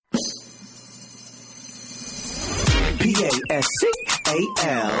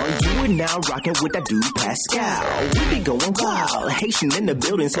Pascal. You are now rocking with that dude Pascal. We be going wild. Haitian in the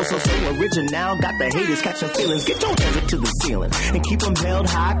building, so original. Got the haters catching feelings. Get your hands up to the ceiling and keep them held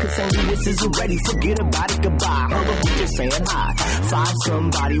high. Cause St. Louis is ready. Forget about it, goodbye. Hold up, we just saying hi. Five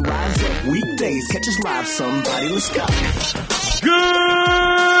somebody, rise up. Weekdays, catch us live, somebody. Let's go.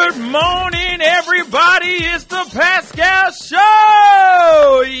 Good morning, everybody. It's the Pascal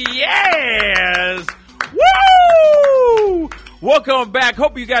Show. Yes. Woo! Welcome back.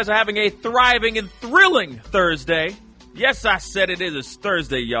 Hope you guys are having a thriving and thrilling Thursday. Yes, I said it is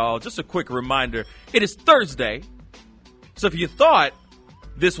Thursday, y'all. Just a quick reminder. It is Thursday. So if you thought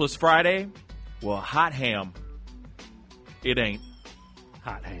this was Friday, well, hot ham. It ain't.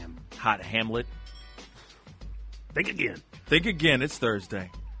 Hot ham. Hot Hamlet. Think again. Think again. It's Thursday.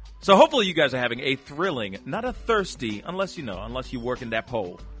 So hopefully you guys are having a thrilling, not a thirsty, unless you work in that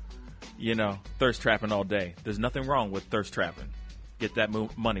pole. You know, thirst trapping all day. There's nothing wrong with thirst trapping. Get that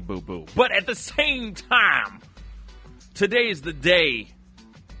money, boo-boo. But at the same time, today is the day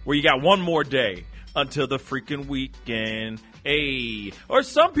where you got one more day until the freaking weekend. Hey, or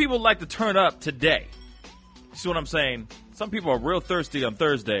some people like to turn up today. See what I'm saying? Some people are real thirsty on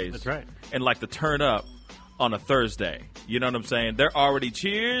Thursdays. That's right. And like to turn up on a Thursday. You know what I'm saying? They're already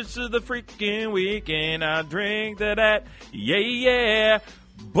cheers to the freaking weekend. I drink to that. Yeah.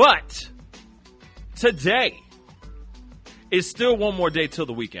 But today is still one more day till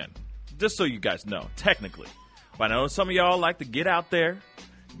the weekend. Just so you guys know, technically. But I know some of y'all like to get out there,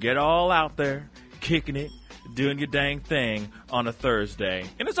 get all out there, kicking it, doing your dang thing on a Thursday.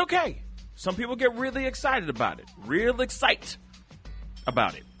 And it's okay. Some people get really excited about it. Real excited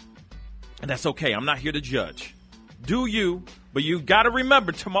about it. And that's okay. I'm not here to judge. Do you, but you got to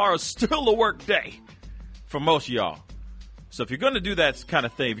remember tomorrow's still a work day for most of y'all. So if you're going to do that kind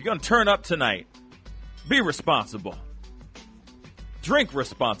of thing, if you're going to turn up tonight, be responsible. Drink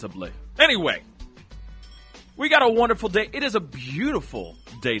responsibly. Anyway, we got a wonderful day. It is a beautiful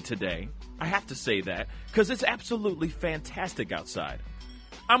day today. I have to say that because it's absolutely fantastic outside.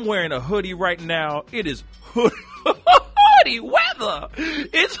 I'm wearing a hoodie right now. It is hoodie weather.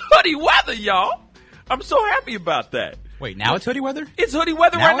 It's hoodie weather, y'all. I'm so happy about that. Wait, now it's hoodie weather? It's hoodie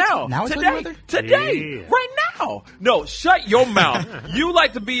weather right now. Now it's today, hoodie weather? Today, Yeah. right now. No, shut your mouth. You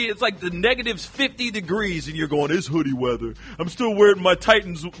like to be, it's like the negatives 50 degrees, and you're going, it's hoodie weather. I'm still wearing my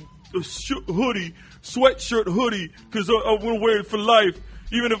Titans hoodie, sweatshirt hoodie, because I want to wear it for life,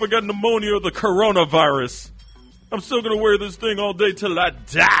 even if I got pneumonia or the coronavirus. I'm still going to wear this thing all day till I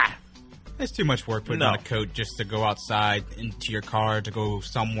die. It's too much work putting on a coat just to go outside into your car, to go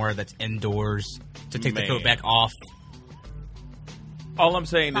somewhere that's indoors, to take the coat back off. All I'm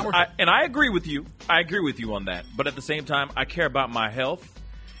saying is, I agree with you. I agree with you on that. But at the same time, I care about my health,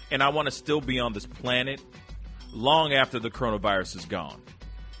 and I want to still be on this planet long after the coronavirus is gone.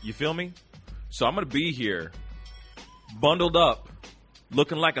 You feel me? So I'm going to be here, bundled up,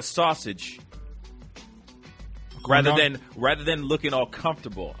 looking like a sausage, rather than looking all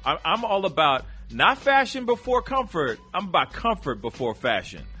comfortable. I'm all about not fashion before comfort. I'm about comfort before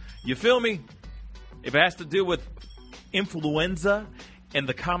fashion. You feel me? If it has to do with influenza and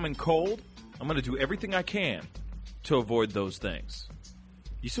the common cold, I'm going to do everything I can to avoid those things.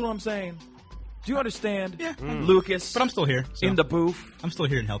 You see what I'm saying? Do you understand? Yeah. Lucas? But I'm still here. So. In the booth. I'm still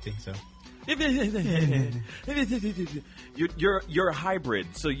here and healthy, so. You're a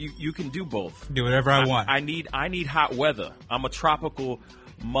hybrid, so you can do both. Do whatever I want. I need hot weather. I'm a tropical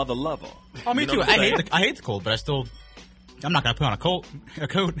mother lover. Oh, me too. I hate the cold, but I'm not gonna put on a coat. A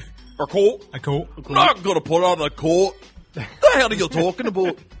coat? I'm not gonna put on a coat. The hell are you talking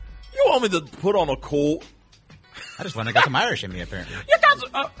about? You want me to put on a coat? I just want to get some Irish in me, apparently.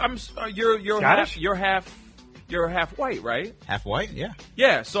 You're half white, right? Half white, yeah.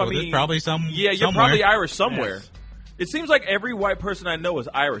 Yeah, so I mean, there's probably some. Yeah, you're somewhere. probably Irish somewhere. Yes. It seems like every white person I know is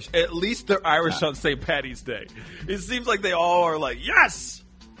Irish. At least they're Irish on St. Patty's Day. It seems like they all are like, yes!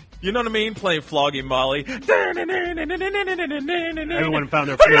 You know what I mean? Playing Flogging Molly. Everyone found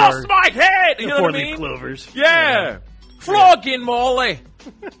their I lost my head! You know what I four-leaf mean? clovers. Yeah! Flogging Molly!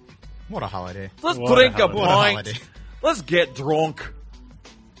 What a holiday. Let's drink a What a holiday. pint. Let's get drunk.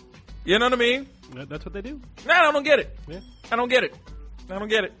 You know what I mean? That's what they do. Nah, I don't get it. Yeah. I don't get it.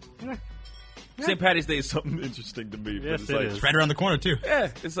 Yeah. St. Patty's Day is something interesting to me. Yes, but it's it like, is. It's right around the corner, too. Yeah,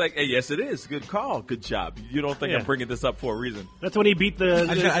 it's like, hey, yes, it is. Good call. Good job. You don't think Yeah. I'm bringing this up for a reason. That's when he beat the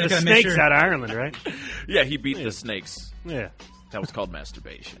I just gotta make snakes sure. out of Ireland, right? Yeah, he beat the snakes. Yeah. That was called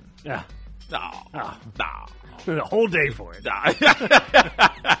masturbation. Yeah. No. Oh. No. The whole day for it. Nah.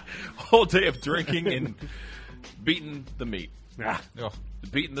 Whole day of drinking and beating the meat. Ah, Oh.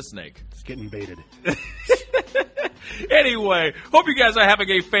 Beating the snake. it's getting baited. Anyway, hope you guys are having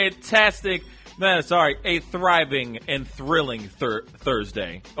a fantastic, a thriving and thrilling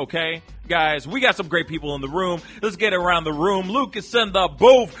Thursday. Okay, guys, we got some great people in the room. Let's get around the room. Lucas in the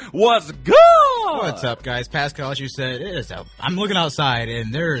booth. What's good? What's up, guys? Pascal, as you said, it is I'm looking outside,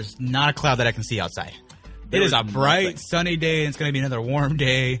 and there's not a cloud that I can see outside. It is a bright, sunny day, and it's going to be another warm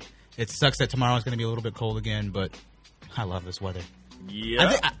day. It sucks that tomorrow is going to be a little bit cold again, but I love this weather.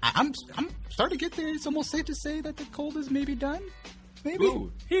 Yeah. I'm starting to get there. It's almost safe to say that the cold is maybe done. Maybe.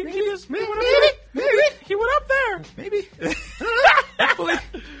 Ooh, he went up there. Maybe. Hopefully.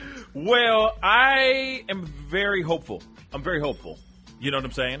 Well, I am very hopeful. I'm very hopeful. You know what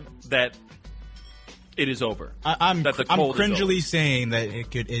I'm saying? That it is over. I'm cringily over. saying that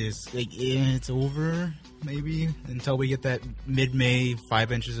it's over, maybe, until we get that mid-May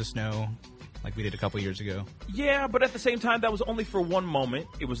 5 inches of snow like we did a couple years ago. Yeah, but at the same time, that was only for one moment.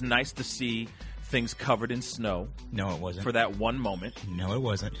 It was nice to see things covered in snow. No, it wasn't. For that one moment. No, it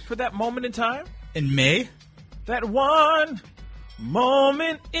wasn't. For that moment in time. In May? That one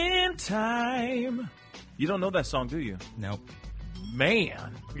moment in time. You don't know that song, do you? Nope.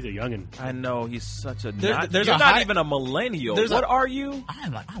 Man. He's a youngin'. I know, he's such a... You're not even a millennial. What are you? I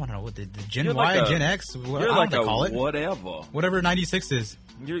want to know what the Gen You're Y, like Gen X, what you're I like don't a call it. whatever. Whatever 96 is.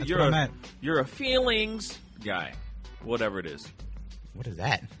 You're a feelings guy. Whatever it is. What is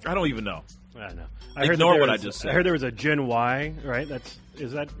that? I don't even know. I don't know. Ignore what I just said. I heard there was a Gen Y, right?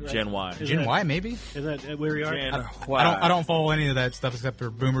 Is that right? Gen Y. Gen Y, maybe? Is that where we are? Gen Y. I don't follow any of that stuff except for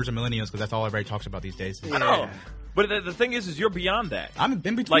boomers and millennials because that's all everybody talks about these days. I know. But the thing is you're beyond that. I'm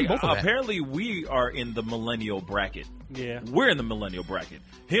in between both of that. Apparently we are in the millennial bracket. Yeah. We're in the millennial bracket.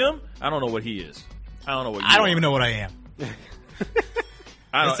 Him, I don't know what he is. I don't know what you I don't are. even know what I am.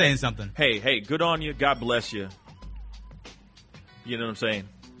 That's saying something. Hey, good on you. God bless you. You know what I'm saying?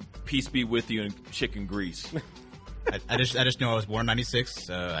 Peace be with you in chicken grease. I just know I was born in 96.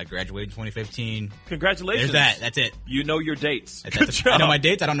 I graduated in 2015. Congratulations. There's that. That's it. You know your dates. I know my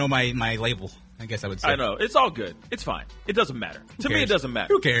dates. I don't know my label. I guess I would say. I know. It's all good. It's fine. It doesn't matter. To me, it doesn't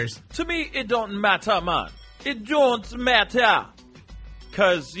matter. Who cares? To me, it don't matter, man. It don't matter.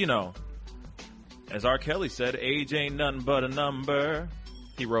 Because, as R. Kelly said, age ain't nothing but a number.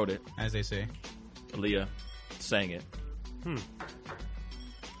 He wrote it. As they say. Aaliyah sang it. I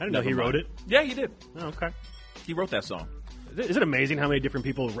didn't know he wrote it. Yeah, he did. Oh, okay. He wrote that song. Is it amazing how many different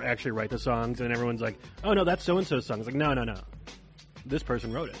people actually write the songs and everyone's like, oh, no, that's so-and-so's song. It's like, no. This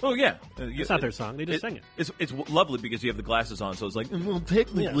person wrote it. Oh, yeah. It's not their song. They just sang it. It's lovely because you have the glasses on, so it's like, well,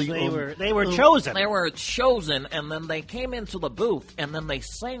 technically... Yes, they were chosen. They were chosen, and then they came into the booth, and then they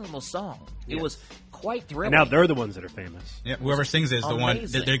sang the song. It was quite thrilling. And now they're the ones that are famous. Yeah, whoever sings is the one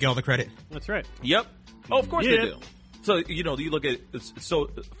that they get all the credit. That's right. Yep. Oh, of course they do. So, you look at... So,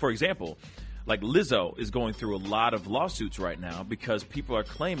 for example... Like Lizzo is going through a lot of lawsuits right now because people are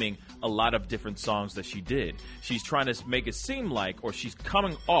claiming a lot of different songs that she did. She's trying to make it seem like, or she's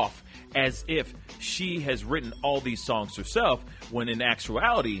coming off as if she has written all these songs herself, when in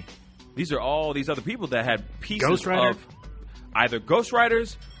actuality, these are all these other people that had pieces of either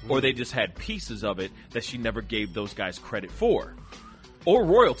ghostwriters or they just had pieces of it that she never gave those guys credit for, or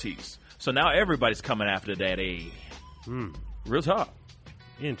royalties. So now everybody's coming after that. Real talk.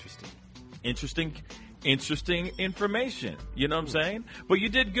 Interesting information. You know what I'm saying? But you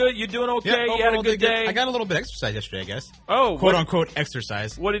did good. You're doing okay. Yeah, you had a good day. I got a little bit of exercise yesterday, I guess. Oh, quote unquote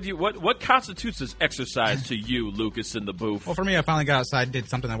exercise. What constitutes as exercise to you, Lucas, in the booth? Well, for me, I finally got outside and did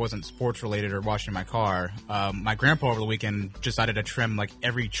something that wasn't sports related or washing my car. My grandpa over the weekend decided to trim like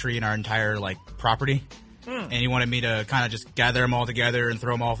every tree in our entire property. And he wanted me to kind of just gather them all together and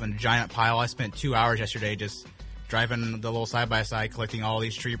throw them off in a giant pile. I spent 2 hours yesterday just driving the little side-by-side, collecting all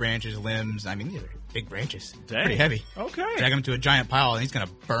these tree branches, limbs. I mean, these are big branches. Dang. Pretty heavy. Okay. Drag them to a giant pile, and he's going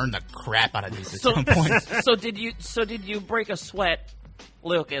to burn the crap out of these at some point. So did you break a sweat,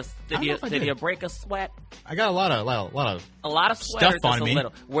 Lucas? Did you break a sweat? I got a lot of sweat, stuff on me.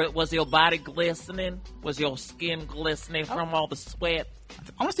 Was your body glistening? Was your skin glistening from all the sweat?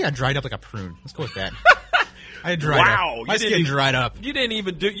 Honestly, I dried up like a prune. Let's go with that. I dried up. My skin dried up. You didn't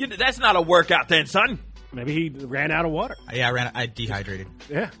even do... that's not a workout then, son. Maybe he ran out of water. Yeah, I dehydrated.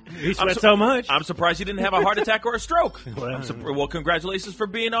 Yeah, he sweat so much. I'm surprised he didn't have a heart attack or a stroke. Well, congratulations for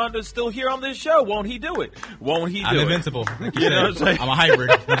being still here on this show. Won't he do it? I'm invincible. Like you know what I'm saying? I'm a hybrid.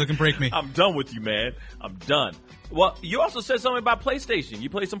 Nothing can break me. I'm done with you, man. I'm done. Well, you also said something about PlayStation. You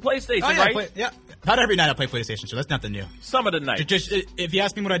play some PlayStation, right? Yeah. Not every night I play PlayStation, so that's nothing new. Some of the nights. Just if you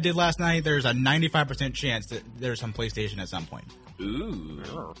ask me what I did last night, there's a 95% chance that there's some PlayStation at some point. Ooh.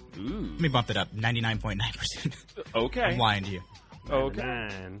 Let me bump it up. 99.9%. Okay. I'm lying to you. Okay.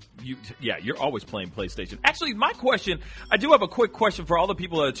 99. You're always playing PlayStation. Actually, my question, I do have a quick question for all the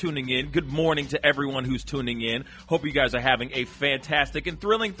people that are tuning in. Good morning to everyone who's tuning in. Hope you guys are having a fantastic and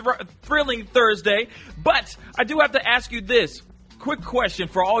thrilling Thursday. But I do have to ask you this. Quick question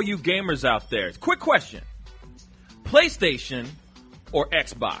for all you gamers out there. Quick question. PlayStation or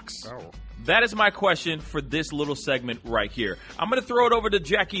Xbox? Oh. That is my question for this little segment right here. I'm going to throw it over to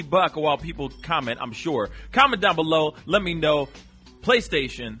Jackie Buck while people comment, I'm sure. Comment down below. Let me know.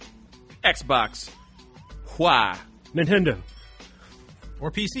 PlayStation, Xbox, why? Nintendo.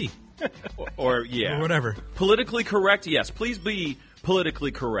 Or PC. Or yeah. Or whatever. Politically correct? Yes. Please be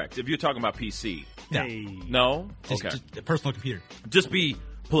politically correct if you're talking about PC. No. Hey. No? Just a personal computer. Just be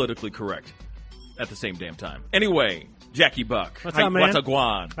politically correct at the same damn time. Anyway, Jackie Buck. What's up, man? What's a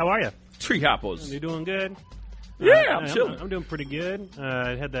guan? How are you? Tree hoppers. You doing good? Yeah, I'm chilling. I'm doing pretty good.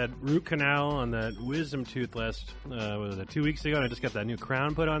 I had that root canal on that wisdom tooth last, 2 weeks ago, and I just got that new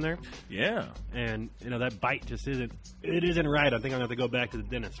crown put on there. Yeah. And, that bite just isn't right. I think I'm going to have to go back to the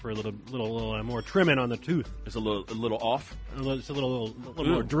dentist for a little more trimming on the tooth. It's a little off. Just a little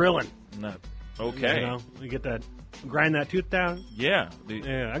more drilling. No. Okay. You get that, grind that tooth down. Yeah.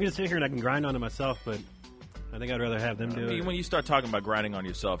 Yeah, I can just sit here and I can grind on it myself, but I think I'd rather have them do it. When you start talking about grinding on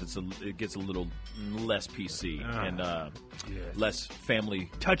yourself, it gets a little less PC and less family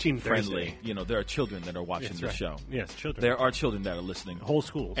Touching friendly. Thursday. There are children that are watching this show. Yes, children. There are children that are listening. Whole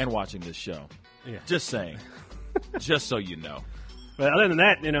schools. And watching this show. Yeah. Just saying. Just so you know. But other than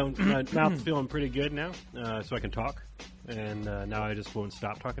that, my mouth's feeling pretty good now, so I can talk. And now I just won't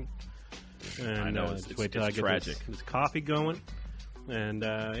stop talking. And I know, just wait till I get tragic. This coffee going. And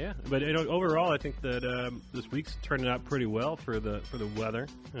but overall, I think that this week's turning out pretty well for the weather.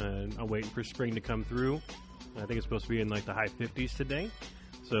 And I'm waiting for spring to come through. I think it's supposed to be in like the high 50s today,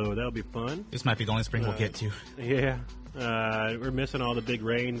 so that'll be fun. This might be the only spring we'll get to. Yeah, we're missing all the big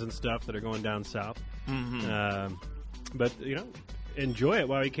rains and stuff that are going down south. Mm-hmm. But enjoy it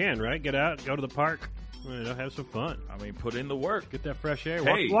while you can. Right, get out, go to the park. Have some fun. I mean, put in the work. Get that fresh air.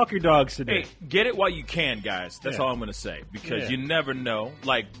 Hey. Walk your dogs today. Hey, get it while you can, guys. That's Yeah. all I'm going to say. Because Yeah. you never know.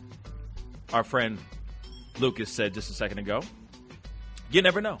 Like our friend Lucas said just a second ago, you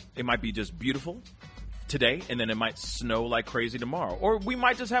never know. It might be just beautiful today, and then it might snow like crazy tomorrow. Or we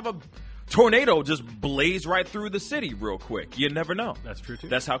might just have a tornado just blaze right through the city real quick. You never know. That's true, too.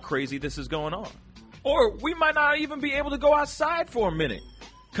 That's how crazy this is going on. Or we might not even be able to go outside for a minute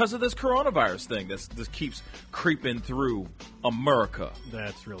because of this coronavirus thing that just keeps creeping through America.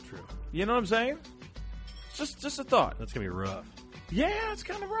 That's real true. You know what I'm saying? Just a thought. That's gonna be rough. Yeah, it's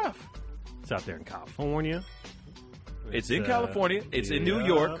kind of rough. It's out there in California. It's in California. It's in New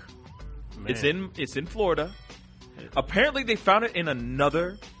York. Man. It's in Florida. Apparently, they found it on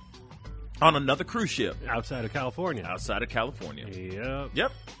another cruise ship outside of California. outside of California. Yep.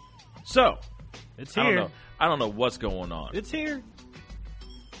 Yep. So It's I don't here. know. I don't know what's going on. It's here.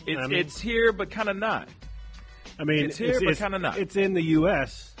 It's here, but kind of not. I mean, It's here, but kinda not. It's in the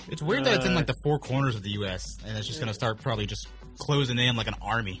U.S. It's weird that it's in like the four corners of the U.S. and it's just going to start probably just closing in like an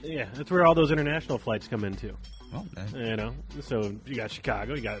army. Yeah, that's where all those international flights come into. Well, So you got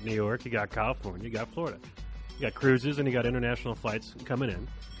Chicago, you got New York, you got California, you got Florida. You got cruises and you got international flights coming in.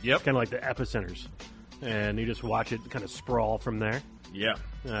 Yep. It's kind of like the epicenters. And you just watch it kind of sprawl from there. Yeah.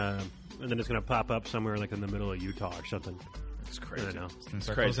 And then it's going to pop up somewhere like in the middle of Utah or something. It's I crazy. don't know. it's gonna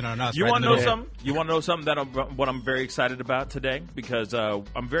start Crazy. closing on us. You right want in to the know middle. something? You want to know something what I'm very excited about today? Because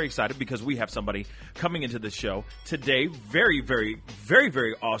I'm very excited because we have somebody coming into the show today. Very, very, very,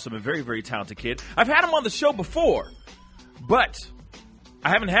 very awesome and very, very talented kid. I've had him on the show before, but I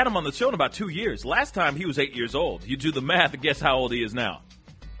haven't had him on the show in about 2 years. Last time he was 8 years old. You do the math and guess how old he is now.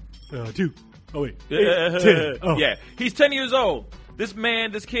 2. Oh, wait. 10. Oh. Yeah, he's 10 years old. This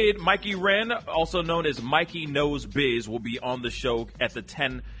kid, Mikey Wren, also known as Mikey Knows Biz, will be on the show at the at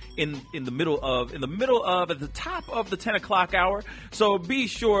the top of the 10 o'clock hour. So be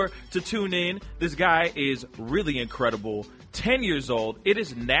sure to tune in. This guy is really incredible. 10 years old. It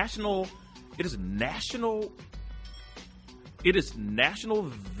is National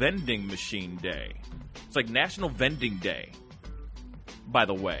Vending Machine Day. It's like National Vending Day, by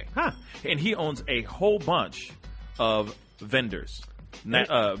the way. Huh. And he owns a whole bunch of vendors,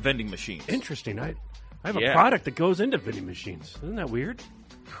 vending machines. Interesting. I have Yeah. a product that goes into vending machines. Isn't that weird?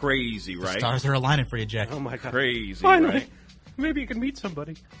 Crazy, right? Stars are aligning for you, Jack. Oh, my God. Crazy, Finally. right? Maybe you can meet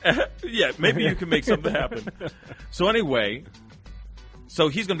somebody. Yeah, maybe you can make something happen. So anyway,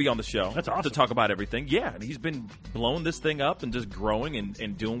 he's going to be on the show. That's awesome. To talk about everything. Yeah, and he's been blowing this thing up and just growing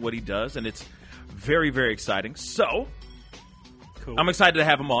and doing what he does, and it's very, very exciting. So Cool. I'm excited to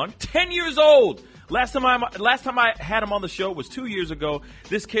have him on. 10 years old. Last time I had him on the show was 2 years ago.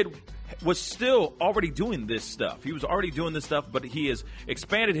 This kid was still already doing this stuff. He was already doing this stuff, but he has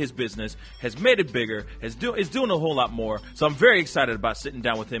expanded his business, has made it bigger, is doing a whole lot more. So I'm very excited about sitting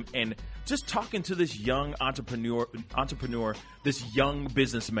down with him and just talking to this young entrepreneur, this young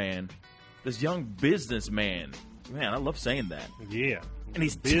businessman. Man, I love saying that. Yeah. And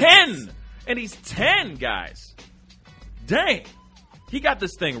he's 10. And he's 10, guys. Dang. He got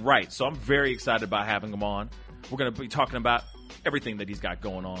this thing right. So I'm very excited about having him on. We're going to be talking about everything that he's got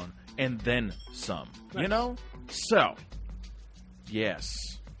going on and then some. Nice. You know? So,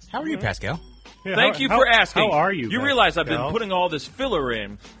 yes. How are you, Pascal? Yeah, Thank you for asking. How are you? You realize I've been Pascal? putting all this filler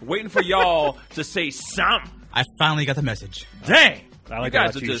in, waiting for y'all to say something. I finally got the message. Dang. I like you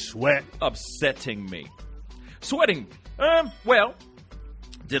guys how are you just sweat. upsetting me. Sweating. Well,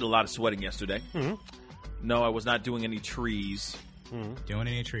 did a lot of sweating yesterday. Mm-hmm. No, I was not doing any trees. Doing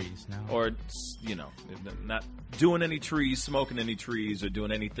any trees? No. Or, not doing any trees, smoking any trees, or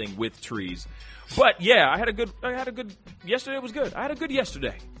doing anything with trees. But yeah, I had a good. Yesterday was good. I had a good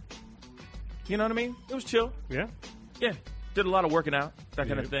yesterday. You know what I mean? It was chill. Yeah. Yeah, did a lot of working out, that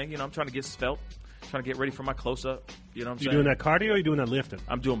kind of Yep. thing. I'm trying to get svelte, trying to get ready for my close up. You know what I'm You saying? doing that cardio or you doing that lifting?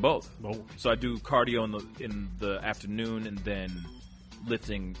 I'm doing both. Oh. So I do cardio in the afternoon, and then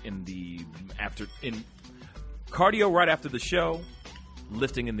lifting in cardio right after the show,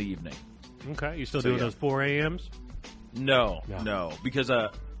 lifting in the evening. Okay. You still So, doing yeah. those 4 a.m.s? No, No. because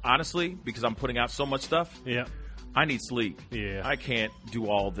honestly, because I'm putting out so much stuff, Yeah. I need sleep. Yeah. I can't do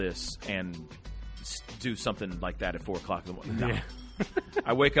all this and do something like that at 4 o'clock in the morning. No. Yeah.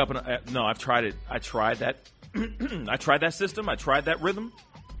 I wake up and no, I've tried it. I tried that. I tried that system. I tried that rhythm.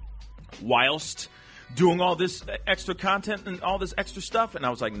 Whilst doing all this extra content and all this extra stuff, and I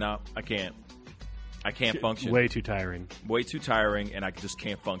was like, no, I can't. I can't function. Way too tiring. Way too tiring, and I just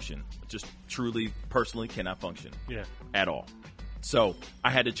can't function. Just truly, personally, cannot function. Yeah. At all. So I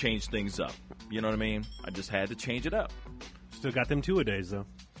had to change things up. You know what I mean? I just had to change it up. Still got them 2-a-days though.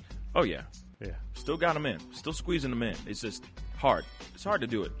 Oh yeah. Yeah. Still got them in. Still squeezing them in. It's just hard. It's hard to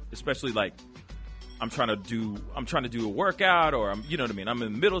do it, especially like I'm trying to do a workout, or you know what I mean. I'm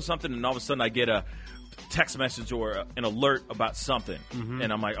in the middle of something, and all of a sudden I get a text message or an alert about something,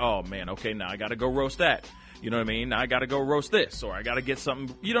 and I'm like, oh man, okay, now I got to go roast that. You know what I mean? Now I got to go roast this, or I got to get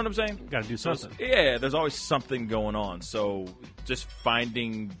something. You know what I'm saying? Got to do So something. yeah, there's always something going on. So just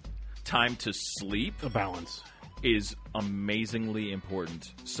finding time to sleep A balance. is amazingly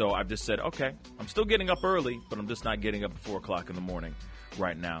important. So I've just said, okay, I'm still getting up early, but I'm just not getting up at 4 o'clock in the morning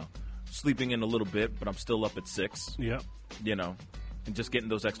right now. Sleeping in a little bit, but I'm still up at 6, Yep. you know, and just getting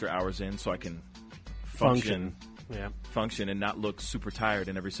those extra hours in so I can function Yeah. and not look super tired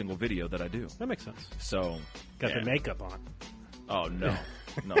in every single video that I do. That makes sense. So, Got yeah. the makeup on. Oh, no.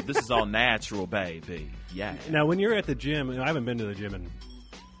 No, this is all natural, baby. Yeah. Now, when you're at the gym, I haven't been to the gym in,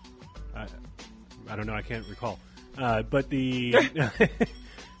 I don't know, I can't recall. But the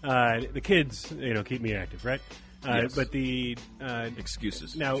the kids, keep me active, right? Yes. But the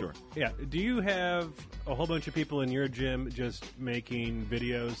Excuses. now, Sure. yeah. Do you have a whole bunch of people in your gym just making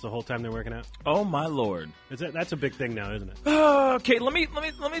videos the whole time they're working out? Oh, my Lord. That's a big thing now, isn't it? Okay, let me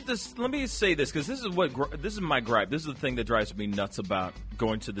say this, because this is my gripe. This is the thing that drives me nuts about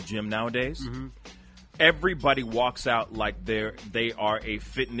going to the gym nowadays. Everybody walks out like they are a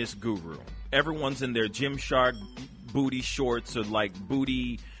fitness guru. Everyone's in their Gymshark booty shorts or like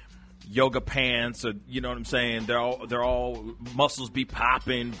booty yoga pants, or you know what I'm saying. They're all muscles be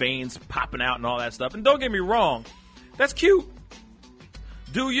popping, veins popping out, and all that stuff. And don't get me wrong, that's cute.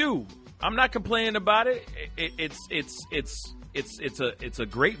 Do you? I'm not complaining about it. It's a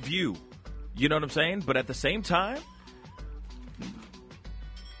great view. You know what I'm saying? But at the same time,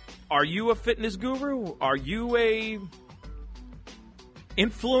 are you a fitness guru? Are you a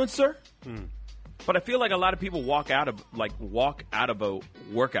influencer? But I feel like a lot of people walk out of a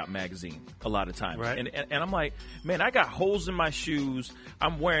workout magazine a lot of times, Right. and I'm like, man, I got holes in my shoes.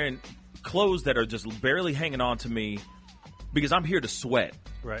 I'm wearing clothes that are just barely hanging on to me because I'm here to sweat.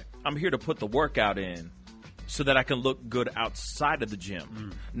 Right. I'm here to put the workout in so that I can look good outside of the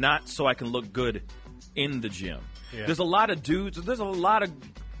gym, not so I can look good in the gym. Yeah. There's a lot of dudes. There's a lot of.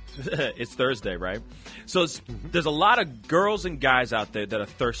 It's Thursday, right? So there's a lot of girls and guys out there that are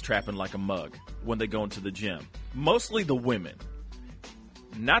thirst trapping like a mug when they go into the gym. Mostly the women.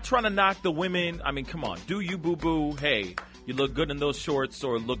 Not trying to knock the women. I mean, come on. Do you, boo-boo? Hey, you look good in those shorts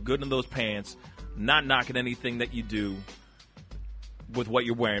or look good in those pants. Not knocking anything that you do with what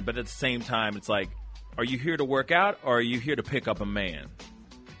you're wearing. But at the same time, it's like, are you here to work out or are you here to pick up a man?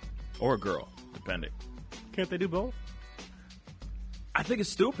 Or a girl, depending. Can't they do both? I think it's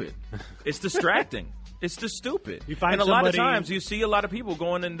stupid. It's distracting. It's just stupid. You find and a lot of somebody- times you see a lot of people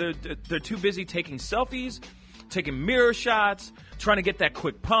going and they're too busy taking selfies, taking mirror shots, trying to get that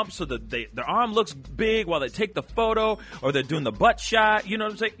quick pump so that their arm looks big while they take the photo, or they're doing the butt shot. You know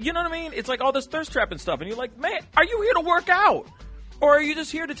what I'm saying? You know what I mean? It's like all this thirst trapping stuff, and you're like, man, are you here to work out, or are you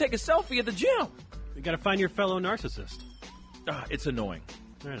just here to take a selfie at the gym? You got to find your fellow narcissist. It's annoying.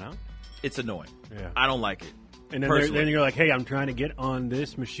 You know? It's annoying. Yeah. I don't like it. And Personally. then you're like, hey, I'm trying to get on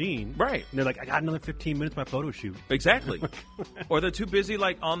this machine. Right. And they're like, I got another 15 minutes my photo shoot. Exactly. Or they're too busy,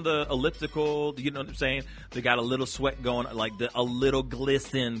 like, on the elliptical, you know what I'm saying? They got a little sweat going, like, a little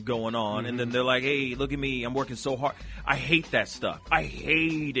glisten going on, and then they're like, hey, look at me, I'm working so hard. I hate that stuff. I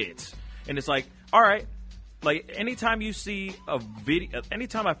hate it. And it's like, all right, like, anytime you see a video,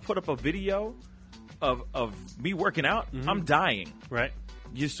 anytime I put up a video of me working out, I'm dying. Right.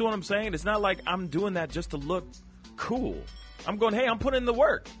 You see what I'm saying? It's not like I'm doing that just to look cool. I'm going, hey, I'm putting in the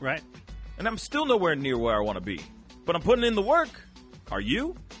work. Right. And I'm still nowhere near where I want to be. But I'm putting in the work. Are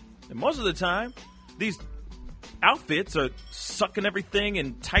you? And most of the time, these outfits are sucking everything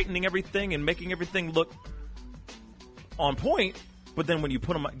and tightening everything and making everything look on point. But then when you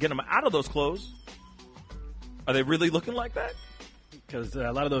get them out of those clothes, are they really looking like that? Because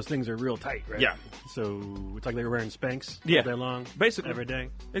a lot of those things are real tight, right? Yeah. So it's like they were wearing Spanx Yeah. all day long. Basically. Every day.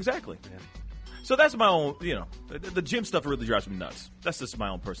 Exactly. Yeah. So that's my own, the gym stuff really drives me nuts. That's just my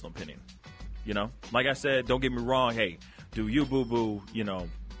own personal opinion. Like I said, don't get me wrong. Hey, do you boo-boo,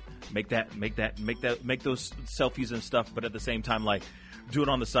 make those selfies and stuff. But at the same time, like, do it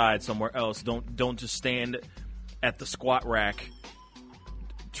on the side somewhere else. Don't just stand at the squat rack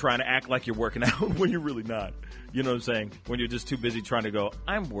trying to act like you're working out when you're really not. You know what I'm saying? When you're just too busy trying to go,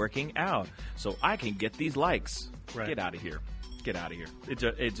 I'm working out so I can get these likes. Right. Get out of here. Get out of here.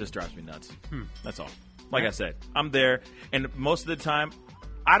 It just drives me nuts. That's all. Like I said, I'm there, and most of the time,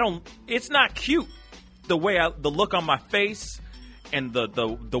 it's not cute the look on my face and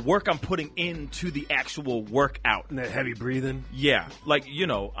the work I'm putting into the actual workout. And that heavy breathing. Yeah, like,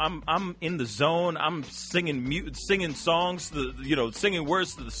 I'm in the zone. I'm singing songs, singing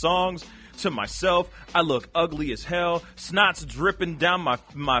words to the songs to myself. I look ugly as hell. Snot's dripping down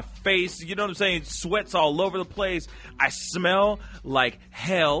my face. You know what I'm saying? Sweat's all over the place. I smell like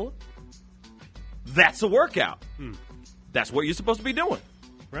hell. That's a workout. That's what you're supposed to be doing.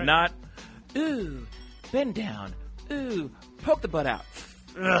 Right. Not, ooh, bend down. Ooh, poke the butt out.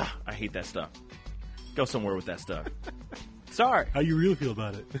 Ugh, I hate that stuff. Go somewhere with that stuff. Sorry. How you really feel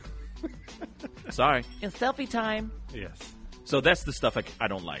about it? Sorry. It's selfie time. Yes. So that's the stuff I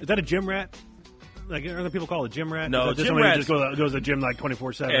don't like. Is that a gym rat? Like, other people call it gym rat? No, Is that just gym somebody who rats- just goes to the gym like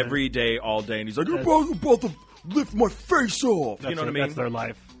 24/7. Every day, all day, and he's like, you're about to lift my face off. You know what I mean? That's their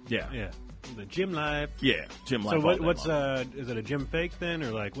life. Yeah. Yeah. The gym life. Yeah, gym life. So all day what's long. is it a gym fake then,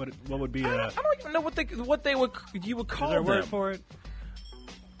 or like what would be I a don't even know what you would is call there a them. word for it?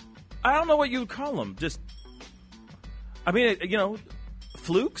 I don't know what you would call them. Just, I mean,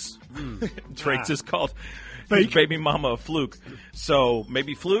 flukes. Drake's just called his Fake. baby mama a fluke. So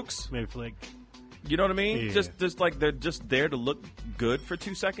maybe flukes. Maybe flake. You know what I mean? Yeah. Just like they're just there to look good for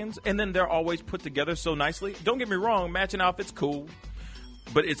 2 seconds, and then they're always put together so nicely. Don't get me wrong, matching outfits cool,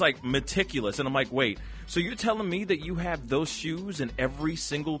 but it's like meticulous. And I'm like, wait, so you're telling me that you have those shoes in every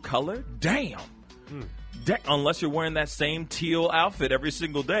single color? Damn. Unless you're wearing that same teal outfit every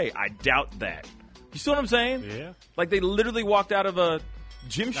single day. I doubt that. You see what I'm saying? Yeah. Like they literally walked out of a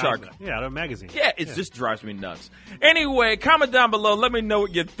Gymshark. Yeah, out of a magazine. Yeah, it just drives me nuts. Anyway, comment down below. Let me know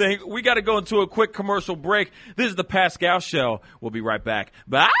what you think. We got to go into a quick commercial break. This is the Pascal Show. We'll be right back.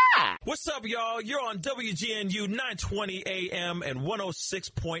 Bye. What's up, y'all? You're on WGNU 920 AM and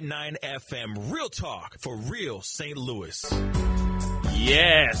 106.9 FM. Real talk for real St. Louis.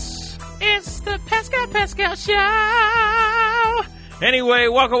 Yes. It's the Pascal Show. Anyway,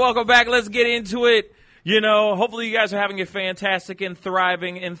 welcome back. Let's get into it. Hopefully you guys are having a fantastic and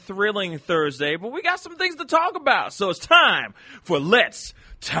thriving and thrilling Thursday, but we got some things to talk about. So it's time for Let's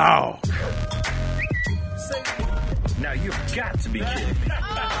Talk. Now you've got to be kidding me.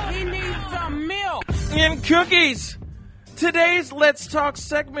 He needs some milk. And cookies. Today's Let's Talk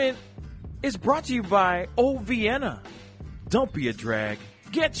segment is brought to you by Old Vienna. Don't be a drag.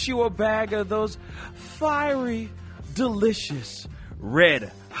 Get you a bag of those fiery, delicious,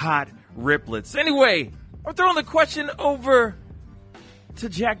 red hot riplets. Anyway, I'm throwing the question over to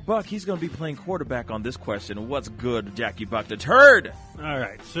Jack Buck. He's going to be playing quarterback on this question. What's good, Jackie Buck the turd? All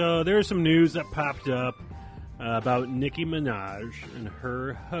right, so there's some news that popped up about Nicki Minaj and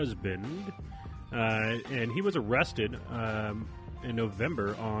her husband, and he was arrested in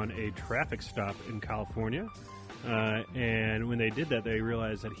November on a traffic stop in California. And when they did that, they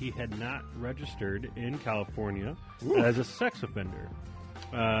realized that he had not registered in California as a sex offender.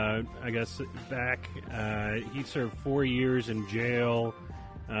 I guess back, he served 4 years in jail.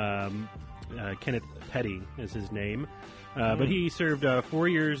 Kenneth Petty is his name. But he served 4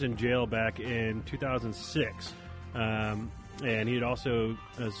 years in jail back in 2006. And he had also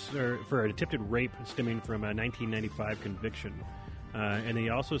served for an attempted rape stemming from a 1995 conviction. And he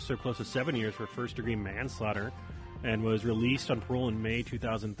also served close to 7 years for first-degree manslaughter and was released on parole in May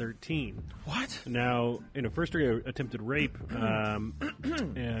 2013. What? Now, in a first-degree attempted rape, I'm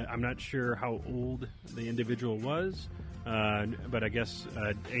not sure how old the individual was, but I guess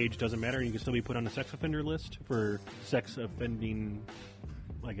age doesn't matter, and you can still be put on the sex offender list for sex offending,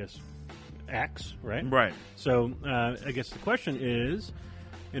 I guess, acts, right? Right. So I guess the question is,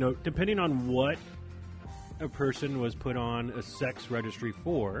 depending on what a person was put on a sex registry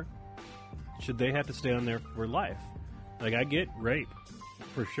for, should they have to stay on there for life? Like, I get rape,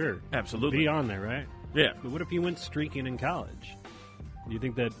 for sure. Absolutely. Be on there, right? Yeah. But what if you went streaking in college? Do you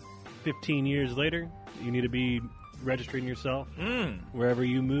think that 15 years later, you need to be registering yourself wherever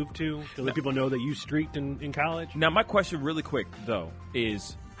you move to let people know that you streaked in college? Now, my question really quick, though,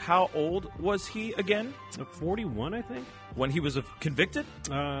 is how old was he again? 41, I think. When he was convicted?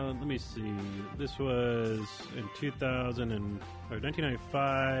 Let me see. This was in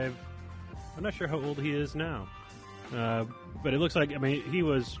 1995. I'm not sure how old he is now. But it looks like, he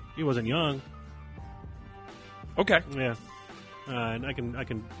wasn't young. Okay. Yeah. And I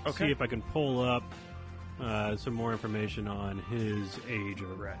can see if I can pull up some more information on his age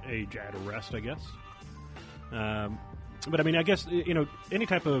at arrest, I guess. But I guess, any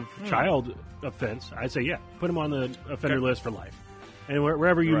type of child offense, I'd say, yeah, put him on the offender list for life. And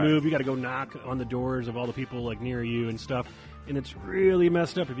wherever you move, you got to go knock on the doors of all the people like near you and stuff. And it's really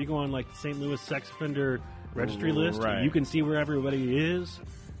messed up if you go on like the St. Louis sex offender registry list. Right. You can see where everybody is,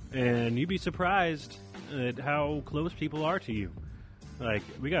 and you'd be surprised at how close people are to you. Like,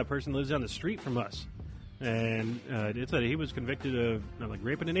 we got a person who lives down the street from us, and it said he was convicted of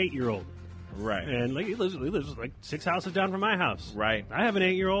raping an 8-year-old. Right. And he lives like 6 houses down from my house. Right. I have an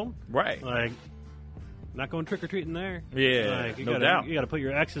 8-year-old. Right. Like, not going trick or treating there. Yeah. Like, No doubt. You got to put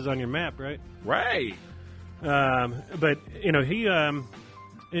your X's on your map, right? Right. But he,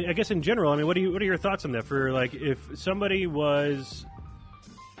 I guess in general, what are your thoughts on that? For like, if somebody was,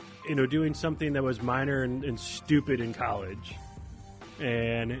 doing something that was minor and stupid in college,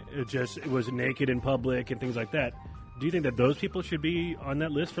 and it was naked in public and things like that, do you think that those people should be on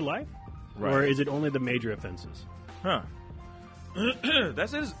that list for life, or is it only the major offenses? Huh.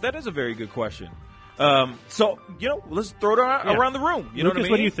 That is a very good question. So let's throw it around the room. You know what I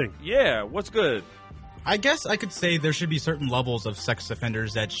mean? What do you think? Yeah. What's good? I guess I could say there should be certain levels of sex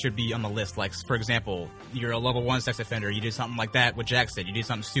offenders that should be on the list. Like, for example, you're a level 1 sex offender. You did something like that, what Jack said. You did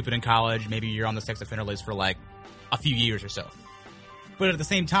something stupid in college. Maybe you're on the sex offender list for, like, a few years or so. But at the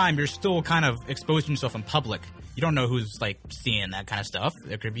same time, you're still kind of exposing yourself in public. You don't know who's, like, seeing that kind of stuff.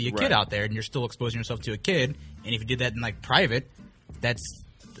 There could be a kid out there, and you're still exposing yourself to a kid. And if you did that in, like, private, that's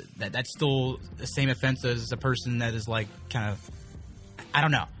still the same offense as a person that is, like, kind of... I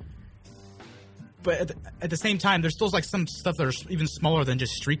don't know. But at the same time, there's still like some stuff that are even smaller than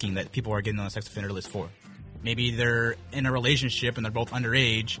just streaking that people are getting on the sex offender list for. Maybe they're in a relationship and they're both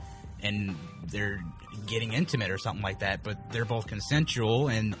underage and they're getting intimate or something like that, but they're both consensual,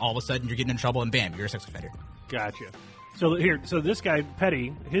 and all of a sudden you're getting in trouble and bam, you're a sex offender. Gotcha. So this guy,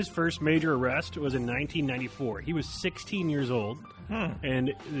 Petty, his first major arrest was in 1994. He was 16 years old,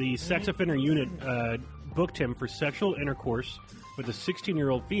 and the sex offender unit booked him for sexual intercourse with a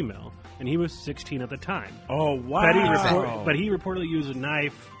 16-year-old female, and he was 16 at the time. Oh, wow. But he reportedly used a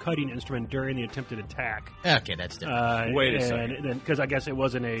knife-cutting instrument during the attempted attack. Okay, that's different. Wait a second. Because I guess it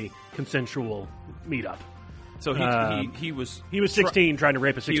wasn't a consensual meetup. So he was 16 trying to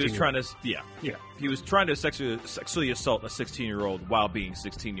rape a 16-year-old. He was trying to He was trying to sexually assault a 16-year-old while being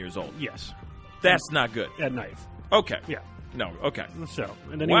 16 years old. Yes. That's not good. That knife. Okay. Yeah. No, okay. So,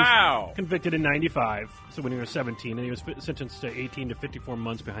 and then he was convicted in 95, so when he was 17, and he was sentenced to 18 to 54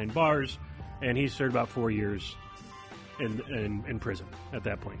 months behind bars, and he served about 4 years in prison at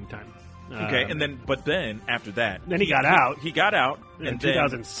that point in time. Okay, but then after that, then he got out. He got out in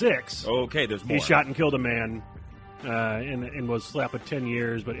 2006. Okay, there's more. He shot and killed a man, and was slapped with 10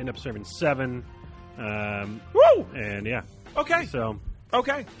 years, but ended up serving 7. Woo! And yeah. Okay. So.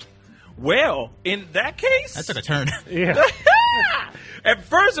 Okay. Well, in that case, that took a turn. Yeah. At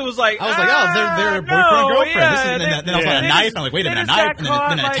first, it was like I was like, "Oh, they're boyfriend girlfriend." Yeah, then I was on a knife, and I'm like, "Wait a minute, a knife?" And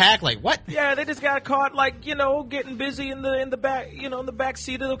then an attack. Like what? Yeah, they just got caught, like getting busy in the back, in the back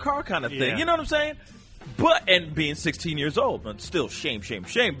seat of the car, kind of thing. You know what I'm saying? But and being 16 years old, but still shame.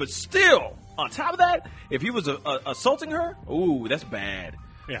 But still, on top of that, if he was assaulting her, ooh, that's bad.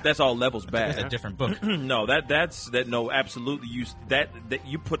 Yeah. That's all levels bad. That's a different book. No, that's absolutely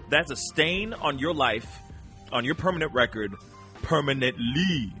that's a stain on your life, on your permanent record,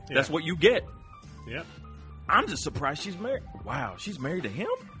 permanently. That's what you get. Yep. I'm just surprised she's married. Wow, she's married to him?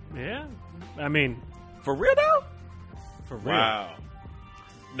 Yeah. I mean, For real now? for real. Wow.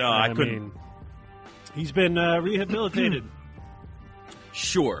 No, I couldn't. mean, he's been rehabilitated,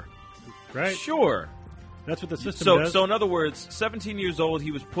 Sure. right? Sure. That's what the system So, does. so in other words, 17 years old,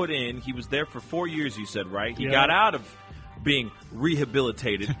 he was put in. He was there for 4 years, you said, right? He Yeah. got out of being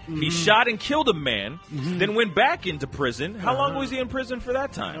rehabilitated. He shot and killed a man, then went back into prison. How long was he in prison for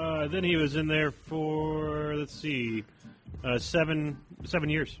that time? Then he was in there for, 7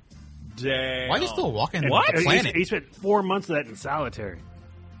 years. Damn. Why are you still walking What? the planet? He spent 4 months of that in solitary.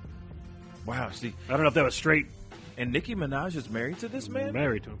 Wow, see. I don't know if that was straight. And Nicki Minaj is married to this man?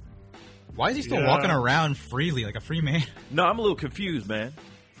 Married to him. Why is he still Yeah. walking around freely like a free man? No, I'm a little confused, man.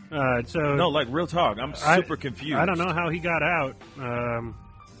 So No, like, real talk. I'm super confused. I don't know how he got out.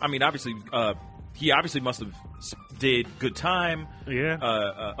 I mean, obviously, he obviously must have did good time,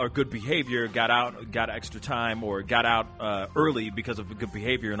 or good behavior, got extra time, or got out early because of good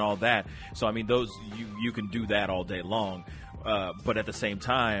behavior and all that. So, I mean, those you can do that all day long, but at the same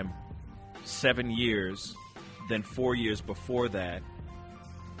time, 7 years, then 4 years before that,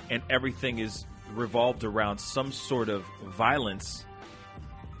 and everything is revolved around some sort of violence.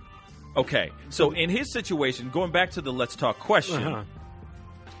 Okay, so in his situation, going back to the let's talk question,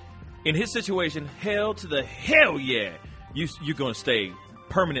 in his situation, hell to the hell yeah, you're going to stay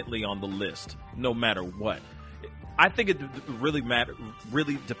permanently on the list, no matter what. I think it really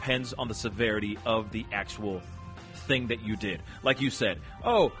depends on the severity of the actual thing that you did. Like you said,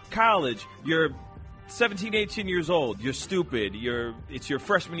 oh, college, you're 17, 18 years old, you're stupid, it's your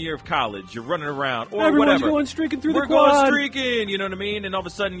freshman year of college, you're running around, or Everyone's whatever. going streaking through We're the quad. going streaking, you know what I mean? And all of a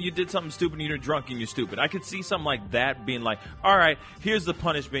sudden you did something stupid and you're drunk and you're stupid. I could see something like that being like, all right, here's the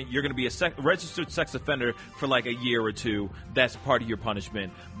punishment. You're going to be a registered sex offender for like a year or two. That's part of your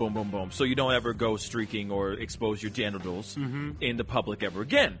punishment. Boom, boom, boom. So you don't ever go streaking or expose your genitals in the public ever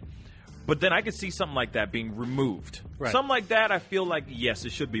again. But then I could see something like that being removed. Right. Something like that, I feel like, yes,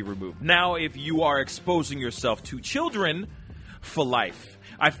 it should be removed. Now, if you are exposing yourself to children for life,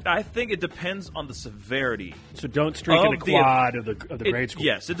 I think it depends on the severity. So don't streak in the Of the- quad of the grade school.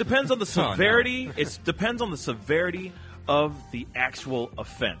 Yes, it depends on the Oh, no. severity. It depends on the severity of the actual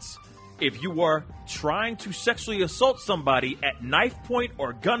offense. If you are trying to sexually assault somebody at knife point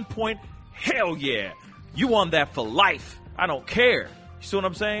or gun point, hell yeah, you on that for life. I don't care. You see what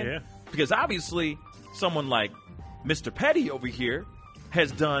I'm saying? Yeah. Because obviously, someone like Mr. Petty over here has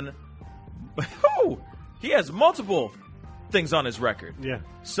done. Oh, he has multiple things on his record. Yeah.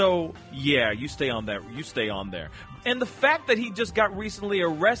 So, yeah, you stay on that. You stay on there. And the fact that he just got recently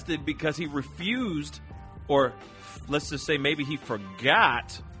arrested because he refused, or let's just say maybe he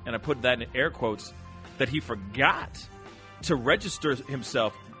forgot, and I put that in air quotes, that he forgot to register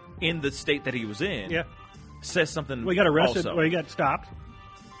himself in the state that he was in, Yeah. says something. Well, he got arrested. Also. Well, he got stopped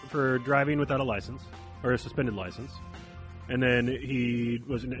for driving without a license or a suspended license, and then it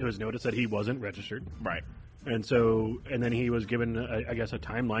was noticed that he wasn't registered, Right. and then he was given, I guess, a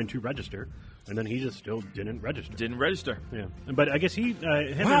timeline to register, and then he just still didn't register. Didn't register. Yeah, but I guess him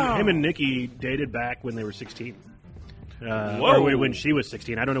and Nikki dated back when they were 16, or when she was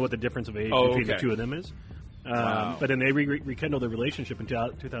 16. I don't know what the difference of age between the two of them is. Wow. But then they rekindled their relationship in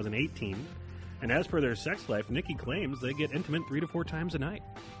 2018. And as per their sex life, Nikki claims they get intimate 3 to 4 times a night.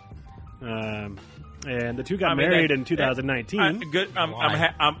 And the two got married in 2019. Good.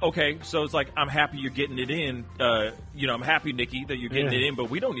 Why? I'm okay. So it's like I'm happy you're getting it in. I'm happy, Nikki, that you're getting Yeah. it in.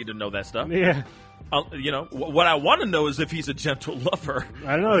 But we don't need to know that stuff. Yeah, What I want to know is if he's a gentle lover.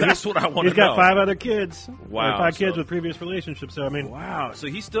 I don't know. That's what I want to He's know. got 5 other kids. Wow, Or 5 kids so- with previous relationships. So I mean, Wow. So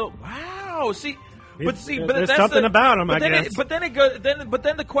he's still. Wow. See. But There's that's something about him, but I then guess. But then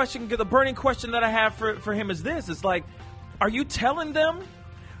the burning question that I have for him is this: it's like, are you telling them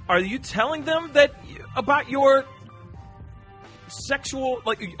that about your sexual,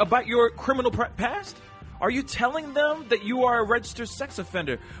 like about your criminal past? Are you telling them that you are a registered sex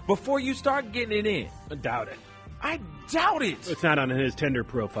offender before you start getting it in? I doubt it. I doubt it. It's not on his Tinder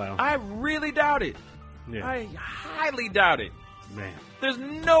profile. I really doubt it. Yeah. I highly doubt it. Man. There's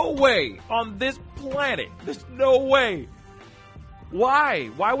no way on this planet. There's no way. Why?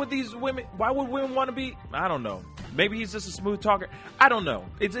 Why would women want to be? I don't know. Maybe he's just a smooth talker. I don't know.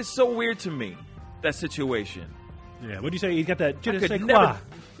 It's so weird to me, that situation. Yeah, what'd you say? He's got that je ne I could sais never- quoi.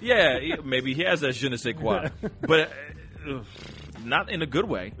 Yeah, maybe he has that je ne sais quoi, but not in a good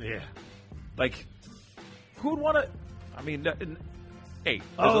way. Yeah. Like, who'd want to? I mean, hey,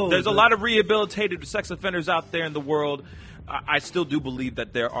 there's Oh, a lot of rehabilitated sex offenders out there in the world. I still do believe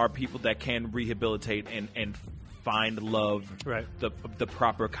that there are people that can rehabilitate and find love, Right. the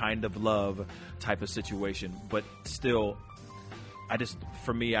proper kind of love type of situation. But still,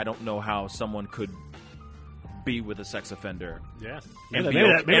 for me, I don't know how someone could be with a sex offender. Yeah. And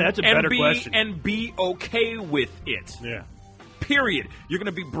Maybe that's a better question. And be okay with it. Yeah. Period. You're going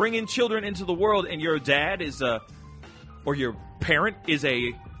to be bringing children into the world, and your dad is or your parent is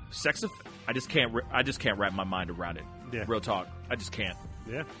a sex offender. I just can't wrap my mind around it. Yeah. Real talk. I just can't.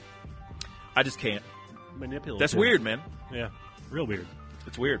 Yeah. I just can't. Manipulative. That's weird, man. Yeah. Real weird.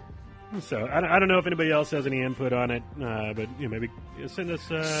 It's weird. So I don't know if anybody else has any input on it, but maybe send us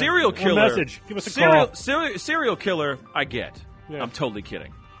Serial killer a message. Give us a call. Serial killer. I get. Yeah. I'm totally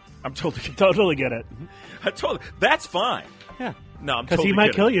kidding. Totally get it. That's fine. Yeah. No, I'm Because totally he might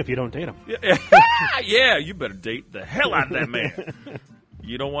kidding. kill you if you don't date him. Yeah, you better date the hell out of that man.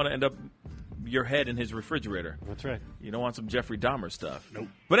 You don't want to end up your head in his refrigerator. That's right. You don't want some Jeffrey Dahmer stuff. Nope.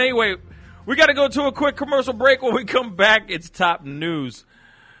 But anyway, we got to go to a quick commercial break. When we come back, it's top news.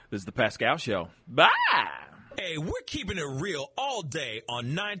 This is the Pascal Show. Bye. Hey, we're keeping it real all day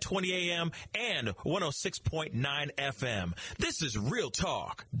on 920 AM and 106.9 FM. This is Real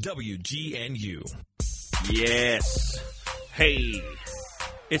Talk, WGNU. Yes. Hey,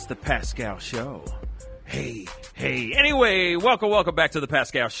 it's the Pascal Show. Hey. Anyway, welcome back to the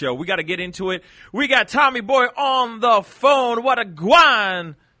Pascal Show. We got to get into it. We got Tommy Boy on the phone. What a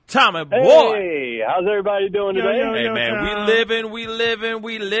guan, Tommy Boy. Hey, how's everybody doing today? Hey, man, Tom. we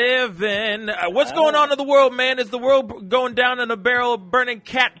living. What's going on in the world, man? Is the world going down in a barrel of burning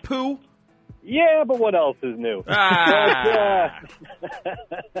cat poo? Yeah, but what else is new?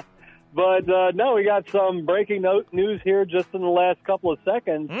 But no, we got some breaking news here just in the last couple of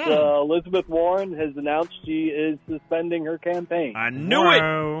seconds. Elizabeth Warren has announced she is suspending her campaign. I knew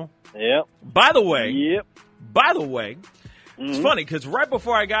it. Yep. By the way, it's funny because right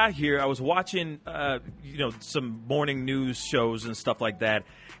before I got here, I was watching, some morning news shows and stuff like that,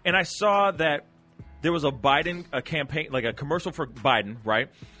 and I saw that there was a campaign, like a commercial for Biden, right?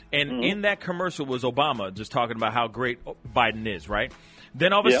 And in that commercial was Obama just talking about how great Biden is, right?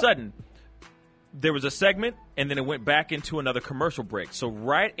 Then all of a sudden, there was a segment, and then it went back into another commercial break. So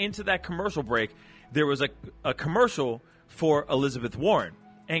right into that commercial break, there was a commercial for Elizabeth Warren.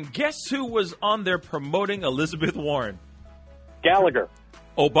 And guess who was on there promoting Elizabeth Warren? Gallagher.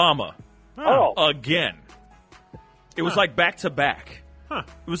 Obama. Oh. Again. It was like back to back. Huh.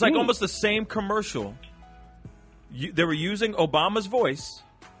 It was like almost the same commercial. They were using Obama's voice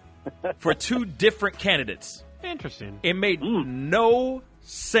for two different candidates. Interesting. It made no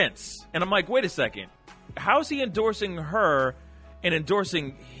sense. And I'm like, wait a second. How is he endorsing her and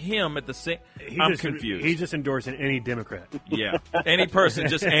endorsing him at the same... I'm confused. He's just endorsing any Democrat. Yeah. Any person,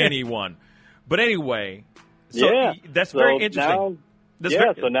 just anyone. But anyway, so that's so very interesting.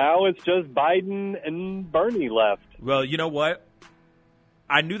 So now it's just Biden and Bernie left. Well, you know what?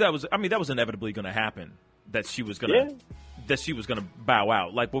 I knew that was inevitably going to happen. That she was going to bow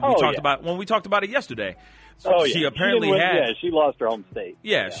out. Like what we talked about when we talked about it yesterday. She apparently she lost her home state.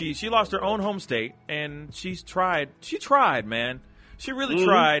 Yeah, she lost her own home state, and she's tried. She tried, man. She really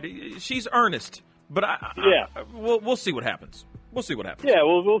tried. She's earnest, but we'll see what happens. We'll see what happens. Yeah,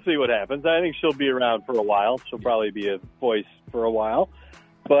 we'll see what happens. I think she'll be around for a while. She'll probably be a voice for a while.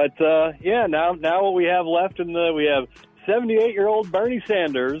 But now what we have left we have 78-year-old Bernie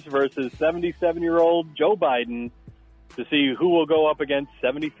Sanders versus 77-year-old Joe Biden to see who will go up against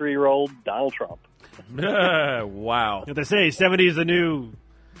 73-year-old Donald Trump. Wow. What they say, 70 is the new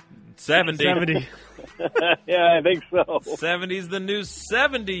 70. 70. Yeah, I think so. 70 is the new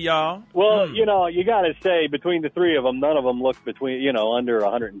 70, y'all. Well, you got to say, between the three of them, none of them look under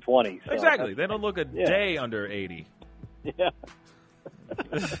 120. So exactly. They don't look a day under 80. Yeah.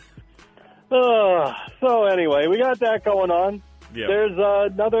 So anyway, we got that going on. Yeah. There's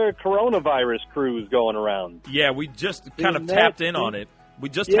another coronavirus cruise going around. Yeah, we just kind of tapped in on it. We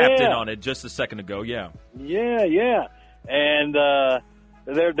just tapped in on it just a second ago, yeah. Yeah. And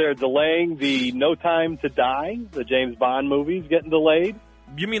they're delaying the No Time to Die, the James Bond movie's getting delayed.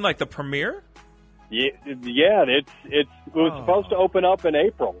 You mean like the premiere? Yeah, it was supposed to open up in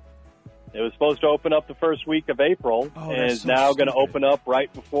April. It was supposed to open up the first week of April, and is now going to open up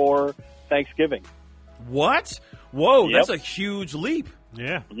right before Thanksgiving. What? Whoa, that's a huge leap.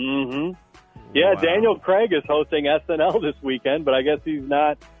 Yeah. Mm-hmm. Yeah, Wow. Daniel Craig is hosting SNL this weekend, but I guess he's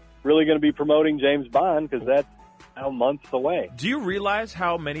not really going to be promoting James Bond because that's now months away. Do you realize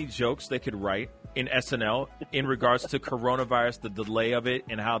how many jokes they could write in SNL in regards to coronavirus, the delay of it,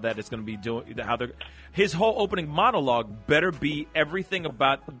 and how that is going to be doing? How they're his whole opening monologue better be everything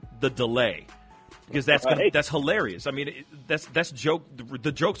about the delay, because that's hilarious. I mean, that's joke.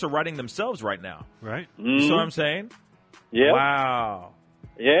 The jokes are writing themselves right now. Right. You see what I'm saying? Yeah. Wow.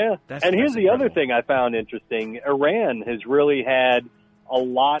 Yeah. And here's that's the other incredible. thing I found interesting. Iran has really had a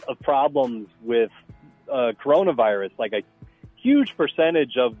lot of problems with coronavirus. Like a huge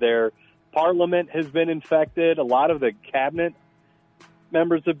percentage of their parliament has been infected. A lot of the cabinet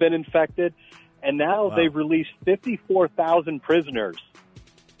members have been infected. And now they've released 54,000 prisoners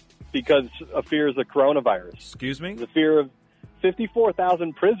because of fears of coronavirus. Excuse me? The fear of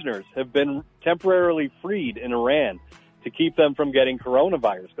 54,000 prisoners have been temporarily freed in Iran to keep them from getting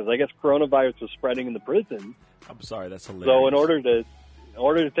coronavirus, because I guess coronavirus was spreading in the prison. I'm sorry, that's hilarious. So in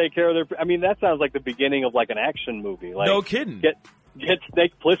order to take care of their, I mean, that sounds like the beginning of like an action movie. Like, no kidding. Get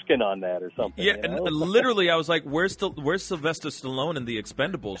Snake Plissken on that or something. Yeah, you and know? literally, I was like, "Where's Sylvester Stallone in The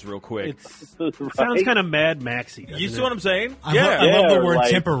Expendables?" Real quick. It sounds kind of Mad Maxy. You see what I'm saying? I love the word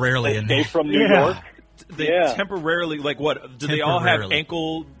like temporarily in there. Escape from New Yeah. York. They temporarily, like, what? Do they all have Temporarily.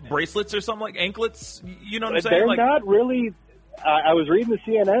 ankle bracelets or something, like anklets? You know what I'm saying? They're Like, not really. I was reading the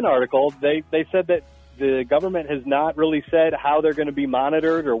CNN article. They said that the government has not really said how they're going to be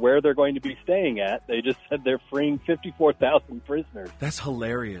monitored or where they're going to be staying at. They just said they're freeing 54,000 prisoners. that's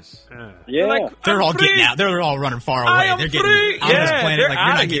hilarious. Yeah. Like, They're I'm all free. getting out. They're all running far I away. am They're free. getting on this Yeah, planet they're like you're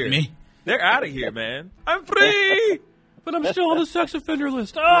outta not here. getting me. They're out of here, man. I'm free. But I'm still on the sex offender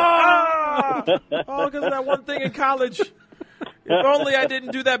list. Oh, because of that one thing in college. If only I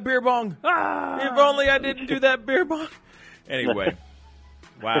didn't do that beer bong. If only I didn't do that beer bong. Anyway,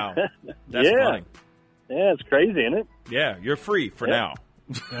 wow, that's Yeah. funny. Yeah, it's crazy, isn't it? Yeah, you're free for now.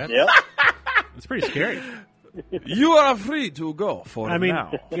 Yep. It's pretty scary. You are free to go for I mean,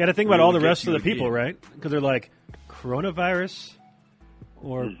 now. you got to think about We all will the get rest of you the people, again. right? Because they're like coronavirus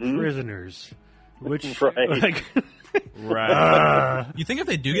or prisoners, which Right. like Right. You think if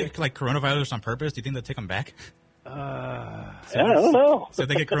they do get like coronavirus on purpose, do you think they'll take them back? I don't know. So if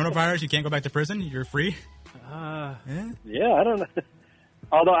they get coronavirus, you can't go back to prison. You're free. Yeah, I don't know.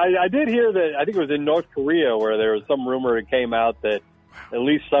 Although I did hear that, I think it was in North Korea where there was some rumor that came out that at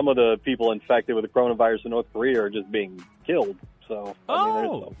least some of the people infected with the coronavirus in North Korea are just being killed. So, I mean,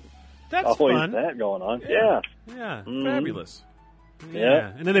 Oh, that's always fun. that going on. Yeah. Yeah. Fabulous.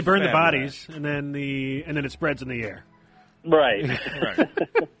 Yeah, and then they burn the Fabulous. bodies, and then it spreads in the air. Right. Right.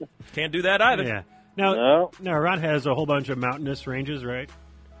 Can't do that either. Yeah. Now, No. now Iran has a whole bunch of mountainous ranges, right?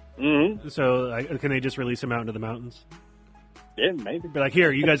 Mm-hmm. So can they just release them out into the mountains? Yeah, maybe. Be like,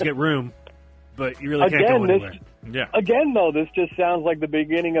 here, you guys get room, but you really can't Again, go this- anywhere. Yeah. Again, though, this just sounds like the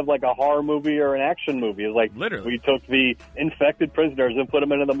beginning of like a horror movie or an action movie. It's like Literally. we took the infected prisoners and put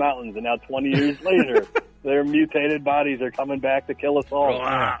them into the mountains, and now 20 years later, their mutated bodies are coming back to kill us all.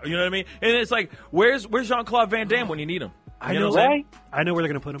 Wow. You know what I mean? And it's like, where's Jean-Claude Van Damme when you need him? I You know, what I'm saying? Right? I know where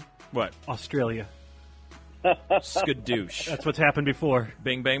they're going to put them. What? Australia. Skadoosh. That's what's happened before.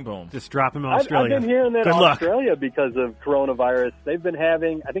 Bing, bang, boom. Just drop them in I've Australia. been hearing that Good luck. Australia, because of coronavirus, they've been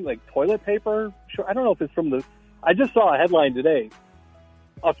having, I think, like toilet paper. I don't know if it's from the. I just saw a headline today.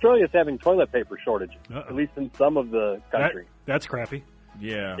 Australia's having toilet paper shortages, Uh-oh. at least in some of the country. That's crappy.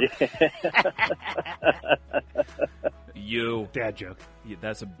 Yeah. You. Dad joke. Yeah,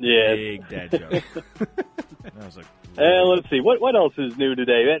 that's a Yeah. big dad joke. I was like, And let's see, what else is new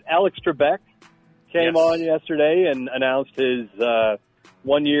today? Alex Trebek came Yes. on yesterday and announced his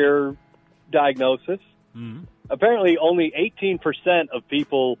 1-year diagnosis. Mhm. Apparently, only 18% of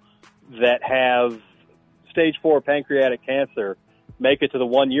people that have stage 4 pancreatic cancer make it to the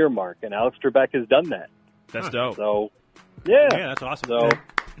 1-year mark, and Alex Trebek has done that. that's dope. So, yeah. Yeah, that's awesome. So-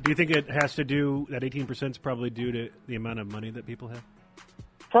 Do you think it has to do, that 18% is probably due to the amount of money that people have?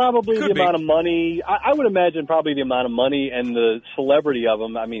 Probably Could the be. amount of money. I would imagine probably the amount of money and the celebrity of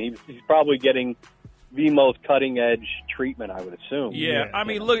him. I mean, he's probably getting the most cutting-edge treatment, I would assume. Yeah, Yeah. I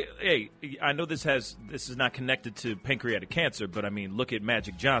mean, look. Hey, I know this is not connected to pancreatic cancer, but I mean, look at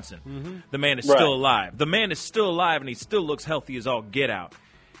Magic Johnson. The man is Right. still alive. The man is still alive, and he still looks healthy as all get out.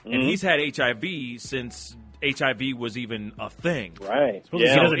 And he's had HIV since HIV was even a thing. Right. Supposedly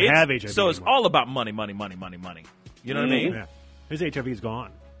Yeah. he doesn't It's- have HIV So it's anymore. all about money, money, money, money, money. You know what I mean? Yeah. His HIV is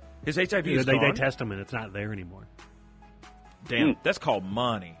gone. His HIV is They gone. test him and it's not there anymore. Damn, that's called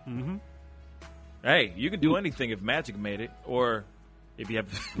money. Mm-hmm. Hey, you can do anything if Magic made it, or if you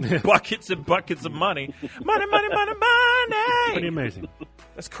have buckets and buckets of money. Money, money, money, Pretty money. amazing.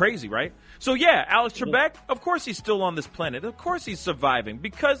 That's crazy, right? So, yeah, Alex Trebek, of course he's still on this planet. Of course he's surviving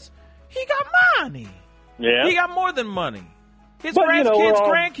because he got money. Yeah. He got more than money. His But, you know, we're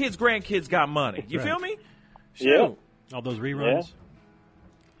all- grandkids got money. You Right. feel me? Yeah. Shoot. All those reruns.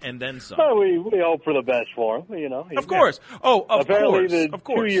 And then some. Well, we hope for the best for him. You know, Of course. Oh, of Apparently, course. the Of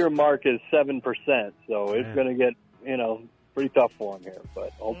course. 2-year mark is 7%, so it's Yeah. going to get pretty tough for him here.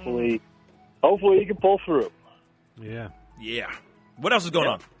 But hopefully he can pull through. Yeah. Yeah. What else is going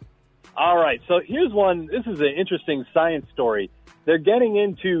on? All right, so here's one. This is an interesting science story. They're getting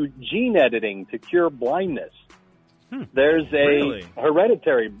into gene editing to cure blindness. There's a Really?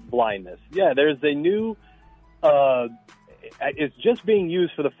 hereditary blindness. Yeah, there's a new. It's just being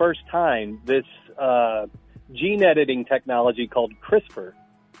used for the first time. This gene editing technology called CRISPR,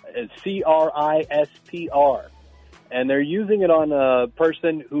 CRISPR, and they're using it on a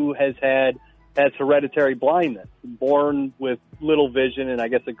person who has hereditary blindness, born with little vision, and I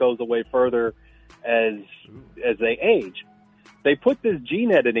guess it goes away further as they age. They put this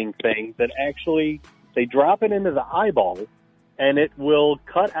gene editing thing that actually they drop it into the eyeball, and it will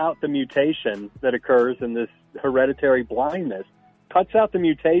cut out the mutation that occurs in this hereditary blindness, cuts out the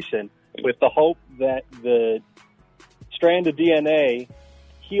mutation with the hope that the strand of DNA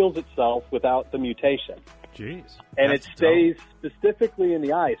heals itself without the mutation. Jeez. And That's it stays specifically in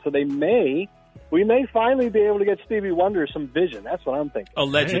the eye. So we may finally be able to get Stevie Wonder some vision. That's what I'm thinking.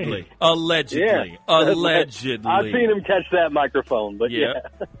 Allegedly. Hey. Allegedly. Yeah. Allegedly. I've seen him catch that microphone, but Yeah.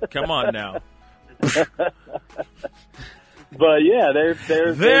 yeah. Come on now. But yeah, they're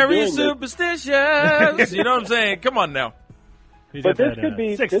Very doing this. superstitious. You know what I'm saying? Come on now. He's But got this that, could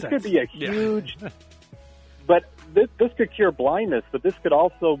be sixth sense. a huge. But this could cure blindness. But this could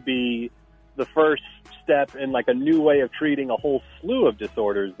also be the first step in like a new way of treating a whole slew of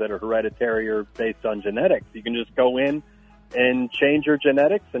disorders that are hereditary or based on genetics. You can just go in and change your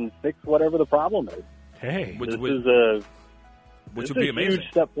genetics and fix whatever the problem is. Hey. Which This would, is a which this would is be a amazing.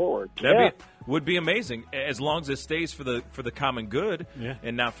 huge step forward. That'd would be amazing as long as it stays for the common good Yeah.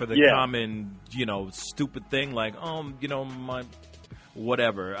 and not for the Yeah. common stupid thing like my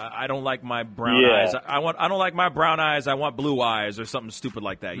whatever I don't like my brown Yeah. eyes I don't like my brown eyes I want blue eyes or something stupid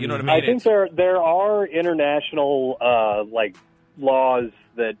like that. You know what I mean? I think there are international like laws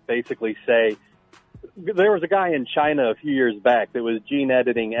that basically say there was a guy in China a few years back that was gene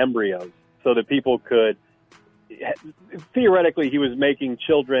editing embryos so that people could theoretically he was making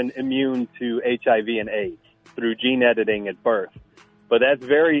children immune to HIV and AIDS through gene editing at birth. But that's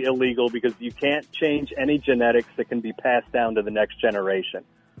very illegal because you can't change any genetics that can be passed down to the next generation.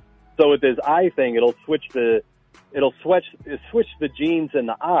 So with this eye thing, it'll switch the genes in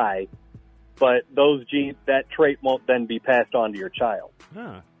the eye, but those genes, that trait won't then be passed on to your child.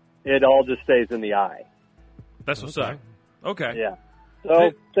 Huh. It all just stays in the eye. that's what's Okay. up. Okay. Yeah.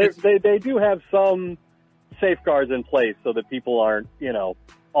 So It's- they do have some safeguards in place so that people aren't,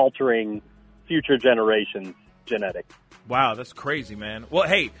 altering future generations' genetics. Wow, that's crazy, man. Well,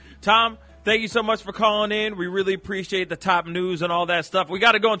 hey, Tom, thank you so much for calling in. We really appreciate the top news and all that stuff. We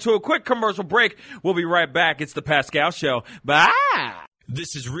got to go into a quick commercial break. We'll be right back. It's the Pascal Show. Bye.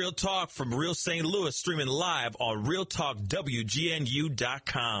 This is Real Talk from Real St. Louis, streaming live on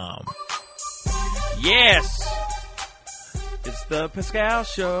RealTalkWGNU.com. Yes. It's the Pascal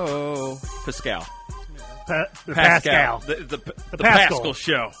Show. Pascal. The Pascal. Pascal. The Pascal. Pascal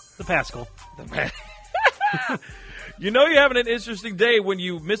Show. The Pascal. You know you're having an interesting day when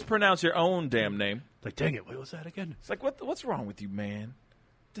you mispronounce your own damn name. Like, dang it, what was that again? It's like, what's wrong with you, man?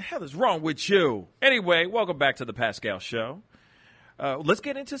 The hell is wrong with you? Anyway, welcome back to the Pascal Show. Let's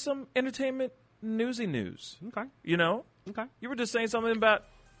get into some entertainment newsy news. Okay. You know? Okay. You were just saying something about,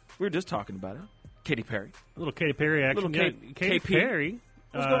 we were just talking about it. Katy Perry. A little Katy Perry action. Little Katy KP. Perry.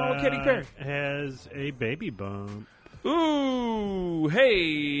 What's going on with Katy Perry? Has a baby bump. Ooh,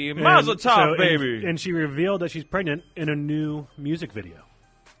 hey, Mazel And Tov, so- baby. And she revealed that she's pregnant in a new music video.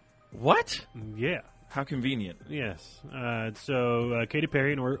 What? Yeah. How convenient. Yes. So Katy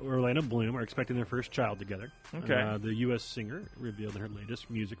Perry and Orlando Bloom are expecting their first child together. Okay. The U.S. singer revealed in her latest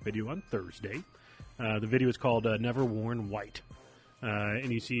music video on Thursday. The video is called Never Worn White.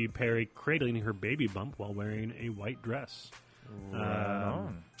 And you see Perry cradling her baby bump while wearing a white dress.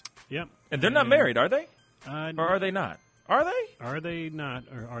 Yep. And they're not married, are they? Uh, Or are they not? Are they? Are they not,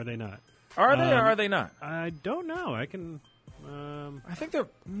 or are they not? Are they or are they not? I don't know. I can. I think they're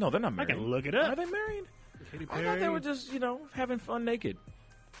not I married. can look it up. Are they married? Katy I thought they were just, having fun naked.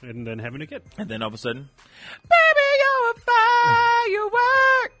 and then having a kid. And then all of a sudden, baby, you're a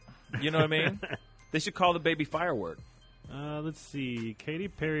firework. You know what I mean? They should call the baby Firework. Let's see. Katy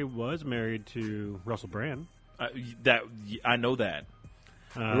Perry was married to Russell Brand. I know that.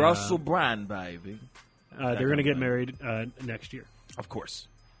 Uh, Russell Brand, baby. They're going to get married next year. Of course.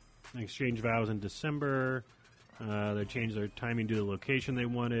 exchanged vows in December. They changed their timing due to the location they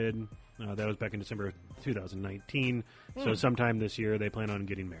wanted. That was back in December of 2019. So sometime this year, they plan on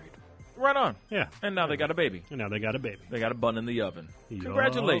getting married. Right on. Yeah. And now they got a baby. And now they got a baby. They got a bun in the oven. Yup.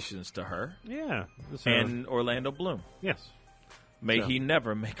 Congratulations to her. Yeah. So, And Orlando Bloom. yes. May So- he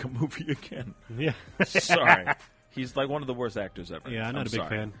never make a movie again. Yeah. Sorry. He's like one of the worst actors ever. Yeah, I'm not a big sorry.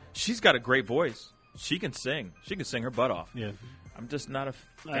 fan. She's got a great voice. She can sing. She can sing her butt off. Yeah. I'm just not a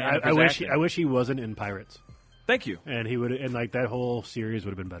fan I of his wish. acting. I wish he wasn't in Pirates, Thank you. and he would. And like that whole series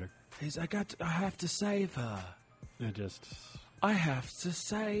would have been better. I have to save her. It just. I have to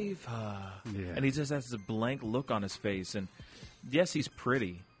save her. Yeah. And he just has a blank look on his face. And yes, he's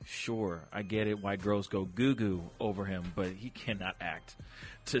pretty. Sure, I get it why girls go goo-goo over him, but he cannot act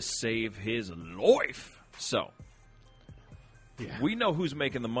to save his life. So, Yeah. we know who's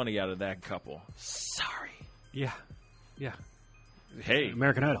making the money out of that couple. Sorry. Yeah. Yeah. Hey,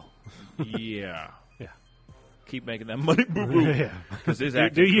 American Idol. yeah. Yeah. Keep making that money, boo-boo. Yeah. Because his Do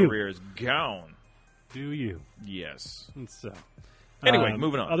acting you. career is gone. Do you? Yes. And so. Anyway,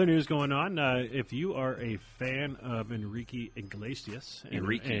 moving on. Other news going on. If you are a fan of Enrique Iglesias and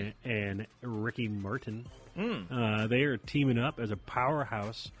Ricky Martin, they are teaming up as a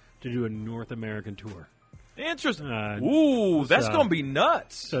powerhouse to do a North American tour. Interesting. Ooh, That's going to be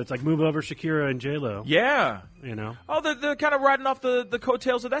nuts. So it's like move over Shakira and J-Lo. Yeah. You know? Oh, they're kind of riding off the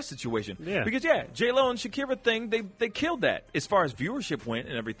coattails of that situation. Yeah. Because, J-Lo and Shakira thing, they killed that as far as viewership went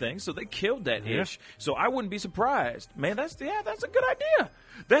and everything. So they killed that ish. So I wouldn't be surprised. Man, that's a good idea.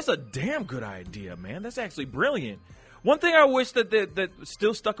 That's a damn good idea, man. That's actually brilliant. One thing I wish that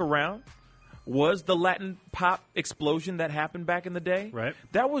still stuck around was the Latin pop explosion that happened back in the day. Right.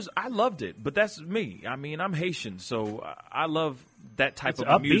 I loved it, but that's me. I mean, I'm Haitian, so I love that type It's of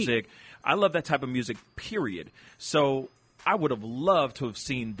upbeat. music. I love that type of music, period. So I would have loved to have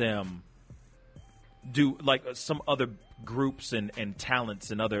seen them do like some other groups and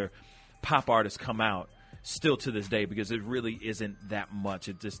talents and other pop artists come out still to this day, because it really isn't that much.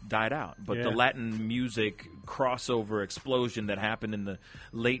 It just died out. But the Latin music crossover explosion that happened in the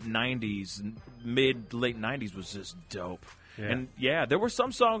late 90s, mid-late 90s was just dope. Yeah. And, there were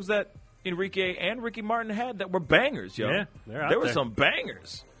some songs that Enrique and Ricky Martin had that were bangers, yo. Yeah, they're out there were there. some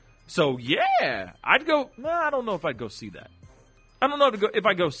bangers. So, I'd go – I don't know if I'd go see that. I don't know if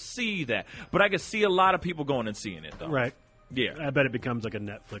I go see that. But I could see a lot of people going and seeing it, though. Right. Yeah. I bet it becomes like a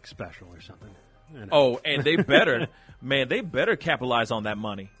Netflix special or something. You know? Oh, and they better, man, they better capitalize on that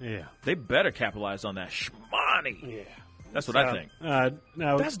money. Yeah. They better capitalize on that shmoney. Yeah. That's what I think.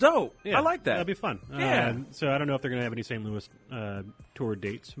 Now, That's dope. yeah, I like that. That'd be fun. Yeah. So I don't know if they're going to have any St. Louis tour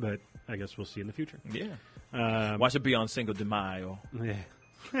dates, but I guess we'll see in the future. Yeah. Watch it be on Cinco de Mayo.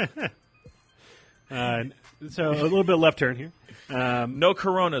 Yeah. So a little bit left turn here. No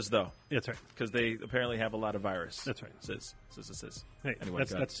coronas, though, That's right. because they apparently have a lot of virus. That's right. Sis. Hey, Anyway, go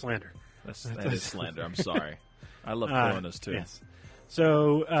ahead. that's slander. That is slander. I'm sorry. I love coronas, too. Yes.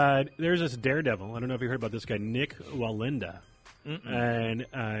 So there's this daredevil. I don't know if you heard about this guy, Nick Walinda. And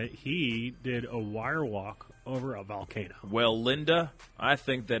he did a wire walk over a volcano. Well, Linda, I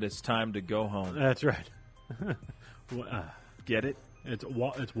think that it's time to go home. That's right. Get it? It's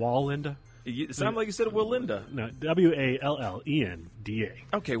Walinda. It sounded like you said it, Will Linda. No, Wallenda.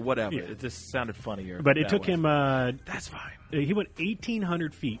 Okay, whatever. Yeah. It just sounded funnier. But it that took way. him. That's fine. He went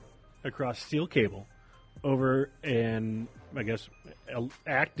 1,800 feet across steel cable over an, I guess,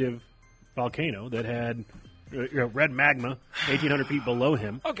 active volcano that had red magma 1,800 feet below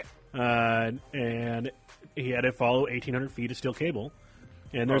him. Okay. And he had to follow 1,800 feet of steel cable.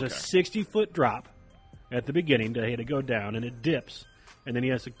 And there's a Okay. 60-foot drop at the beginning that he had to go down, and it dips. And then he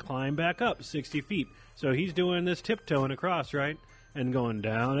has to climb back up 60 feet. So he's doing this tiptoeing across, right? And going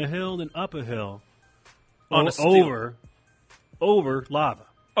down a hill, then up a hill. On a steel- over lava.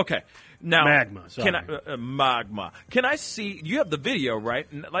 Okay. Now, Magma, Can I, sorry. magma. Can I see? You have the video,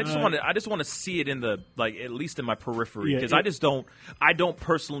 right? And I just want to see it in the at least in my periphery, Yeah, because I don't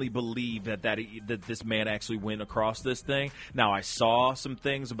personally believe that this man actually went across this thing. Now, I saw some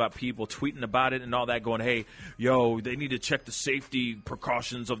things about people tweeting about it and all that, going, "Hey, yo, they need to check the safety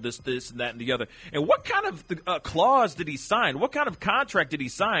precautions of this, and that, and the other." And what kind of clause did he sign? What kind of contract did he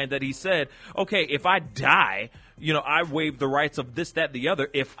sign that he said, "Okay, if I die, I waive the rights of this, that, and the other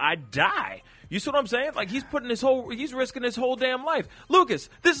if I die." You see what I'm saying? Like, he's risking his whole damn life. Lucas,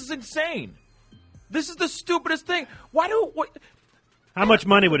 this is insane. This is the stupidest thing. How much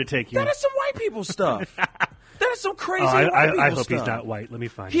money would it take you? That is some white people stuff. That is some crazy white people I hope stuff. he's not white. Let me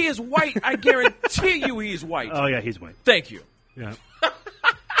find He him. is white. I guarantee you he's white. Oh, yeah, he's white. Thank you. Yeah.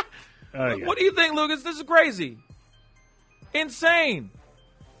 What do you think, Lucas? This is crazy. Insane.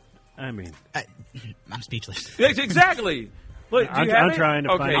 I mean, I'm speechless. Exactly. Look, do you have I'm it? trying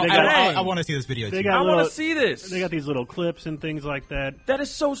to find Okay, it. I want to see this video. They too. got I little- want to see this. They got these little clips and things like that. That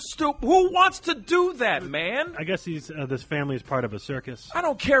is so stupid. Who wants to do that, man? I guess this family is part of a circus. I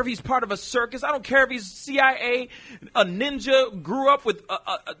don't care if he's part of a circus. I don't care if he's CIA, a ninja, grew up with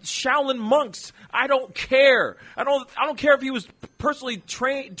Shaolin monks. I don't care. I don't care if he was personally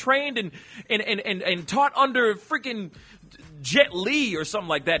trained and taught under freaking Jet Li or something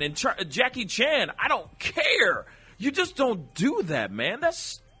like that, and Jackie Chan. I don't care. You just don't do that, man.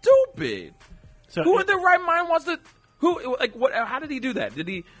 That's stupid. So Who in their right mind wants to? What? How did he do that?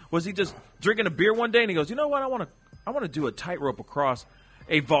 Was he just drinking a beer one day and he goes, you know what? I want to do a tightrope across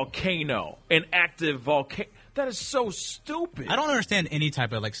a volcano, an active volcano. That is so stupid. I don't understand any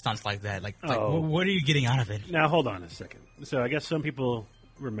type of stunts like that. What are you getting out of it? Now, hold on a second. So I guess some people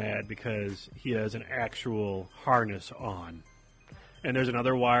were mad because he has an actual harness on. And there's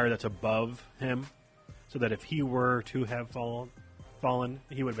another wire that's above him, so that if he were to have fallen,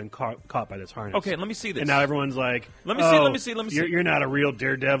 he would have been caught by this harness. Okay, let me see this. And now everyone's like, Let me see. You're not a real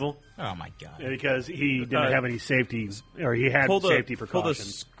daredevil. Oh my god! Because he didn't have any safety, or he had safety precautions. Pull the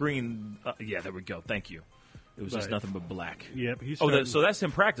screen. Yeah, there we go. Thank you. It was just Right. nothing but black. Yep. He's So that's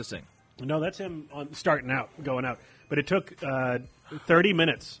him practicing. No, that's him going out. But it took 30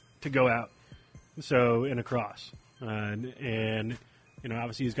 minutes to go out, so in a cross. And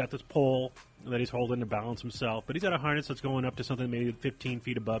obviously he's got this pole that he's holding to balance himself, but he's got a harness that's going up to something maybe 15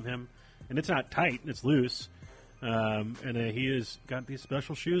 feet above him, and it's not tight, it's loose. And he has got these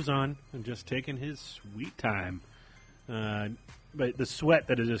special shoes on and just taking his sweet time. But the sweat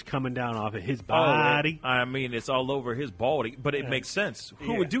that is just coming down off of his body. I mean, it's all over his body, but it makes sense.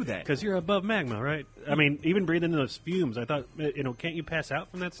 Who would do that? Because you're above magma, right? I mean, even breathing in those fumes, I thought, can't you pass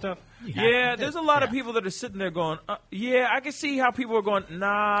out from that stuff? Yeah, there's a lot of people that are sitting there going, yeah, I can see how people are going,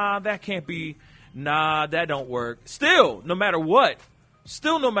 nah, that can't be, nah, that don't work. Still, no matter what,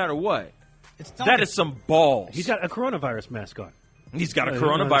 that is some balls. He's got a coronavirus mask on. He's got a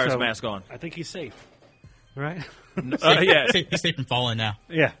coronavirus so mask on. I think he's safe, right? Yeah. He's safe from falling now.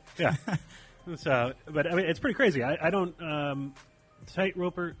 Yeah. So, but I mean, it's pretty crazy. I don't.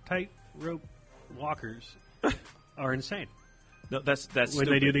 Tightrope walkers are insane. No, that's when stupid.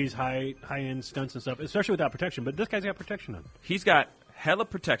 they do these high end stunts and stuff, especially without protection. But this guy's got protection on. He's got hella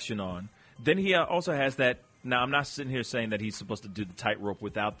protection on. Then he also has that. Now, I'm not sitting here saying that he's supposed to do the tightrope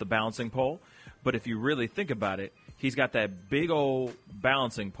without the balancing pole, but if you really think about it, he's got that big old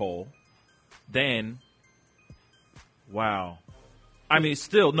balancing pole. Then, wow. I mean,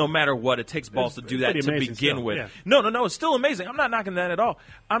 still, no matter what, it takes balls to do that to begin still, with. yeah. No, it's still amazing. I'm not knocking that at all.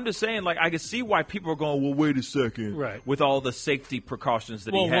 I'm just saying, I can see why people are going, well, wait a second. Right. With all the safety precautions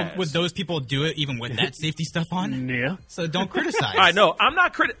that he has. Would those people do it even with that safety stuff on? Yeah. So don't criticize. I know. I'm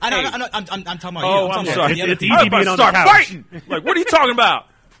not criticizing. I'm talking about Oh, you. I'm talking sorry. about the other It's people. easy I'm about being to on the start couch. fighting. What are you talking about?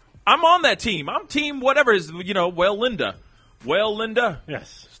 I'm on that team. I'm team whatever is, Linda. Well, Linda.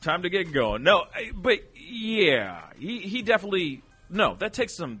 Yes. It's time to get going. No, but yeah, he definitely. No, that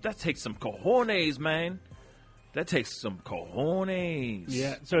takes some cojones, man. That takes some cojones.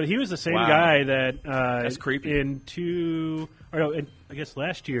 Yeah. So he was the same Wow. guy that That's creepy. I guess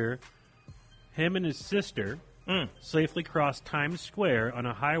last year, him and his sister safely crossed Times Square on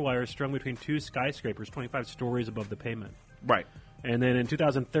a high wire strung between two skyscrapers, 25 stories above the pavement. Right. And then in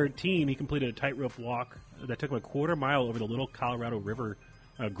 2013, he completed a tightrope walk that took him a quarter mile over the Little Colorado River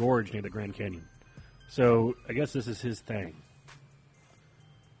gorge near the Grand Canyon. So I guess this is his thing.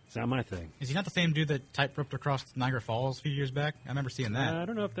 It's not my thing. Is he not the same dude that tight-roped across Niagara Falls a few years back? I remember seeing that. I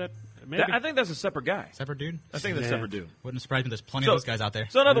don't know if that. Maybe. I think that's a separate guy. Separate dude? I think that's a Yeah. separate dude. Wouldn't surprise me. There's plenty of those guys out there.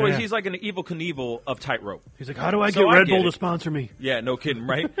 So in other words, Yeah. he's like an Evil Knievel of tightrope. He's like, how do I So get I Red get Bull it. to sponsor me? Yeah, no kidding,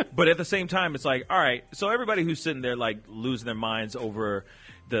 right? But at the same time, it's like, all right, so everybody who's sitting there losing their minds over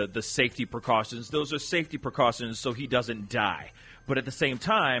the safety precautions, those are safety precautions so he doesn't die. But at the same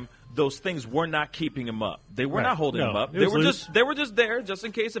time, those things were not keeping him up. They were Right. not holding No, him up. it They was were loose. just there just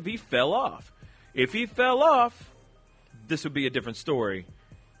in case if he fell off. If he fell off, this would be a different story.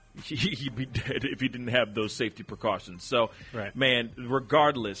 He'd be dead if he didn't have those safety precautions. So, Right. man,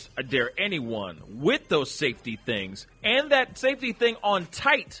 regardless, I dare anyone with those safety things and that safety thing on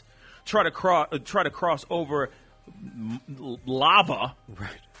tight try to cross over lava. Right.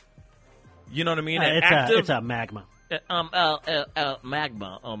 You know what I mean? It's a magma.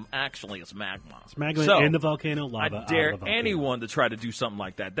 Magma. Actually, it's magma. It's magma So, in the volcano, lava I out dare of the volcano. anyone to try to do something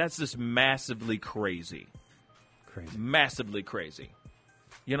like that. That's just massively crazy. Crazy. Massively crazy.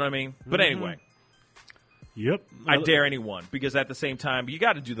 You know what I mean? But Mm-hmm. anyway, Yep. I dare anyone, because at the same time, you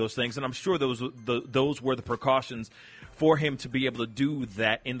got to do those things, and I'm sure those were the precautions for him to be able to do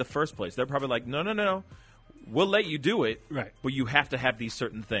that in the first place. They're probably like, no, we'll let you do it, right? But you have to have these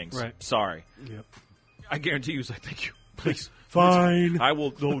certain things. Right. Sorry. Yep. I guarantee you, he's like, thank you, please. Fine. I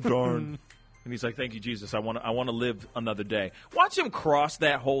will. Oh darn. And he's like, thank you, Jesus. I want to live another day. Watch him cross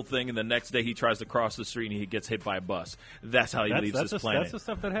that whole thing, and the next day he tries to cross the street and he gets hit by a bus. That's how he leaves this planet. That's the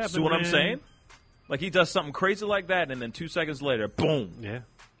stuff that happens. See what I'm man. saying? Like, he does something crazy like that, and then 2 seconds later, boom. Yeah.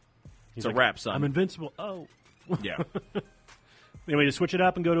 It's a wrap, son. I'm invincible. Oh. Yeah. Anyway, to switch it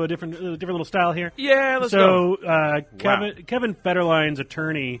up and go to a different little style here. Yeah, let's go. So, Kevin Federline's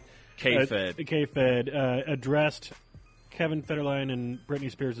attorney, K-Fed, addressed Kevin Federline and Britney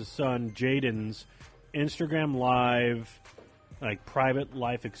Spears' son, Jaden's Instagram Live, like, private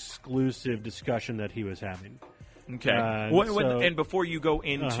life exclusive discussion that he was having. Okay. And before you go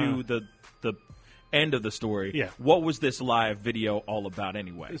into the end of the story, what was this live video all about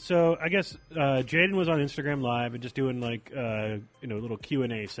anyway? So I guess Jaden was on Instagram Live and just doing like a little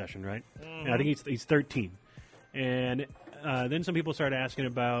Q&A session, right? Mm-hmm. And I think he's 13, and then some people started asking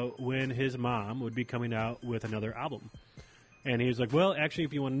about when his mom would be coming out with another album, and he was like, "Well, actually,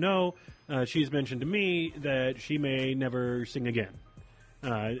 if you want to know, she's mentioned to me that she may never sing again.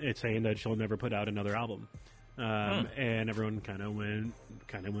 It's saying that she'll never put out another album." And everyone kind of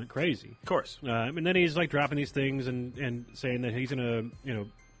went crazy. Of course. And then he's like dropping these things and saying that he's gonna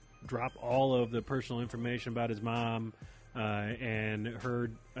drop all of the personal information about his mom and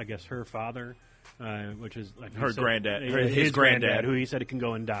her father, which is like her granddad, his granddad, who he said it can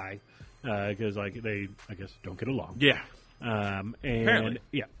go and die because like they don't get along. Yeah. Apparently.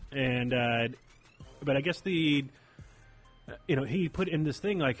 Yeah. And but I guess he put in this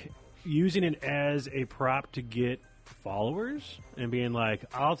thing like, using it as a prop to get followers and being like,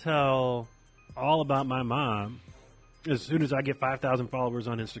 I'll tell all about my mom as soon as I get 5,000 followers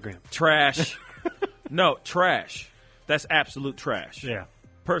on Instagram. Trash. No, trash. That's absolute trash. Yeah.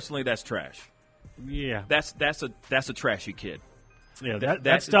 Personally, that's trash. Yeah. That's a trashy kid. Yeah,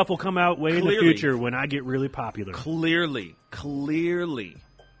 that stuff will come out way in the future when I get really popular. Clearly,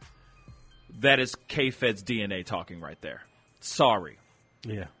 that is K-Fed's DNA talking right there. Sorry.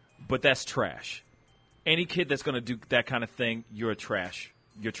 Yeah. But that's trash. Any kid that's going to do that kind of thing, you're trash.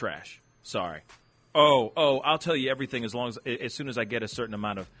 You're trash. Sorry. Oh, I'll tell you everything as soon as I get a certain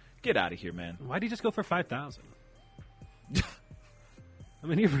amount of. Get out of here, man. Why do you just go for 5,000?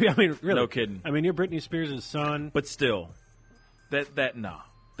 Really. No kidding. I mean, you're Britney Spears' son. But still,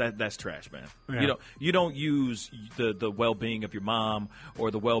 that's trash, man. Yeah. You don't use the well-being of your mom or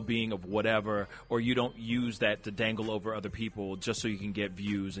the well-being of whatever, or you don't use that to dangle over other people just so you can get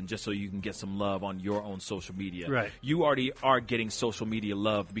views and just so you can get some love on your own social media. Right. You already are getting social media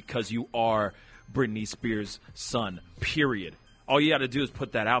love because you are Britney Spears' son, period. All you got to do is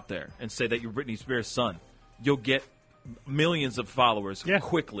put that out there and say that you're Britney Spears' son. You'll get millions of followers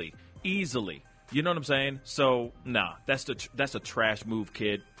quickly, easily. You know what I'm saying? So, nah, that's a trash move,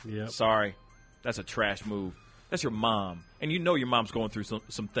 kid. Yep. Sorry. That's a trash move. That's your mom. And you know your mom's going through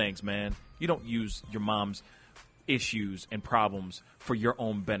some things, man. You don't use your mom's issues and problems for your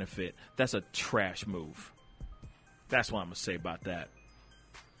own benefit. That's a trash move. That's what I'm going to say about that.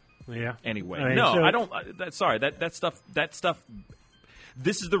 Yeah. Anyway. I mean, I don't. Sorry. That stuff.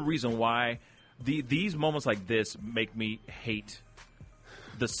 This is the reason why these moments like this make me hate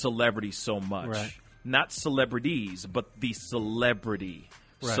the celebrity so much. Right. Not celebrities, but the celebrity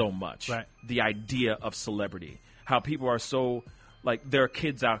so much. Right. The idea of celebrity. How people are so, like, there are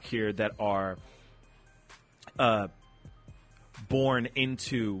kids out here that are born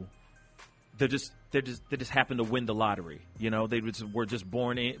into, they just happen to win the lottery. You know, they were just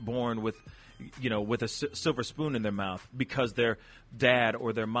born with, with a silver spoon in their mouth because their dad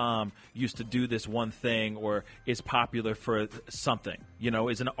or their mom used to do this one thing or is popular for something,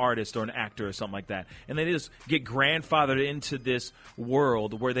 is an artist or an actor or something like that. And they just get grandfathered into this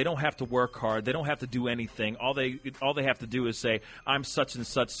world where they don't have to work hard. They don't have to do anything. All they have to do is say, I'm such and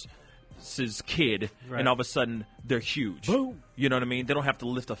such his kid, right. And all of a sudden they're huge. Boom. You know what I mean? They don't have to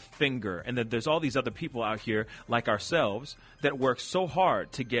lift a finger. And then there's all these other people out here like ourselves that work so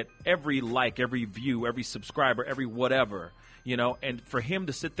hard to get every like, every view, every subscriber, every whatever, and for him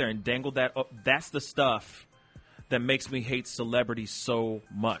to sit there and dangle that up, that's the stuff that makes me hate celebrities so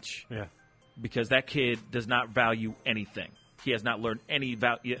much. Yeah. Because that kid does not value anything. He has not learned any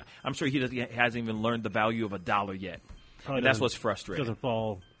value. I'm sure he hasn't even learned the value of $1 yet. Probably and that's what's frustrating. Doesn't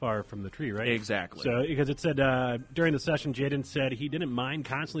fall far from the tree, right? Exactly. So, because it said during the session, Jaden said he didn't mind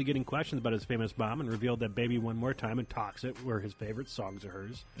constantly getting questions about his famous mom and revealed that Baby One More Time and Toxic were his favorite songs of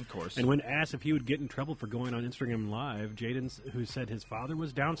hers. Of course. And when asked if he would get in trouble for going on Instagram Live, Jaden, who said his father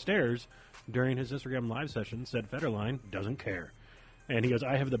was downstairs during his Instagram Live session, said Federline doesn't care. And he goes,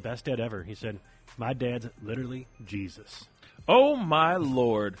 I have the best dad ever. He said, my dad's literally Jesus. Oh, my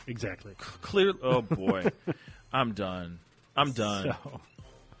Lord. Exactly. Clear. Oh, boy. I'm done. So,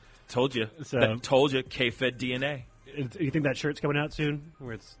 told you. Told you. K-Fed DNA. You think that shirt's coming out soon?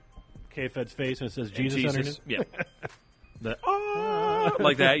 Where it's K-Fed's face and it says Jesus underneath? Yeah.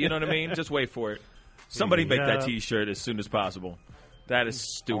 Like that, you know what I mean? Just wait for it. Somebody make that T-shirt as soon as possible. That is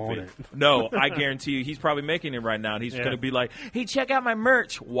stupid. No, I guarantee you he's probably making it right now. And he's going to be like, hey, check out my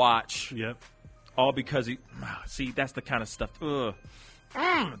merch. Watch. Yep. All because he... See, that's the kind of stuff... Ugh.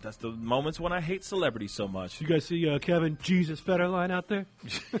 That's the moments when I hate celebrities so much. You guys see Kevin Jesus Federline out there?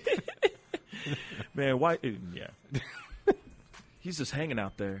 Man, why? Yeah. He's just hanging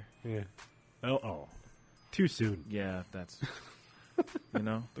out there. Yeah. Oh. Too soon. Yeah, that's...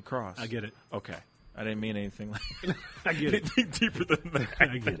 the cross. I get it. Okay. I didn't mean anything like I get it. anything deeper than that.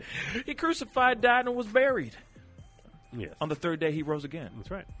 I get it. He crucified, died, and was buried. Yes. On the third day, he rose again.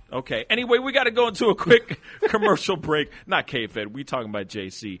 That's right. Okay. Anyway, we got to go into a quick commercial break. Not K-Fed. We talking about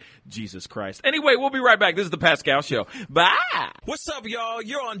JC. Jesus Christ. Anyway, we'll be right back. This is the Pascal Show. Bye. What's up, y'all?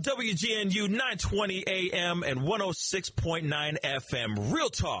 You're on WGNU 920 AM and 106.9 FM. Real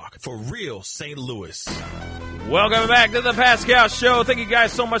talk for real St. Louis. Welcome back to the Pascal Show. Thank you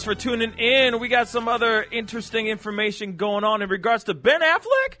guys so much for tuning in. We got some other interesting information going on in regards to Ben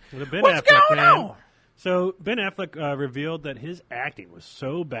Affleck. What's going on? So Ben Affleck revealed that his acting was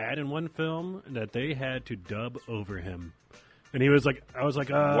so bad in one film that they had to dub over him. And he was like, I was like,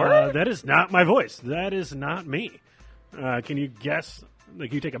 that is not my voice. That is not me. Can you guess?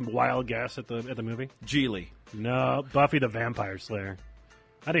 Like, you take a wild guess at the movie? Geely. No, Buffy the Vampire Slayer.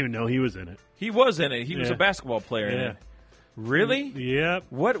 I didn't even know he was in it. He was in it. He was a basketball player in it. Really? Yep.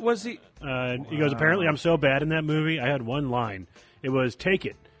 What was he? He goes, apparently I'm so bad in that movie. I had one line. It was, take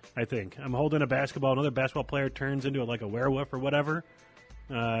it. I think. I'm holding a basketball. Another basketball player turns into a werewolf or whatever.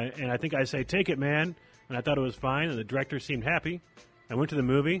 And I think I say, take it, man. And I thought it was fine. And the director seemed happy. I went to the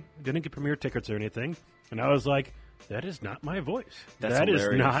movie. Didn't get premiere tickets or anything. And I was like, that is not my voice. That is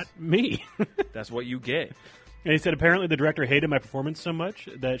not me. That's what you get. And he said, apparently the director hated my performance so much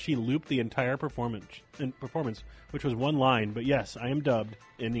that she looped the entire performance, which was one line. But yes, I am dubbed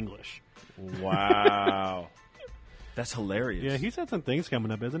in English. Wow. That's hilarious. Yeah, he's had some things coming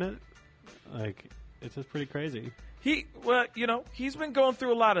up, isn't it? Like, it's just pretty crazy. He's been going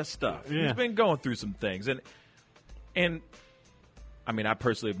through a lot of stuff. Yeah. He's been going through some things. And I mean, I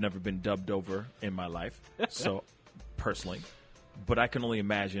personally have never been dubbed over in my life. So, personally. But I can only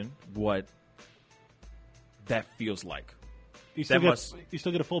imagine what that feels like. You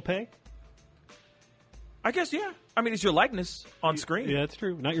still get a full pay? I guess, yeah. I mean, it's your likeness on screen. Yeah, that's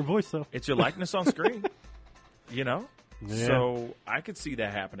true. Not your voice, though. It's your likeness on screen. Yeah. So I could see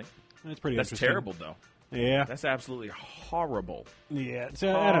that happening. That's pretty. That's terrible, though. Yeah, that's absolutely horrible. Yeah, so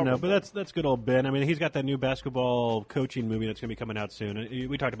horrible. I don't know, but that's good old Ben. I mean, he's got that new basketball coaching movie that's going to be coming out soon.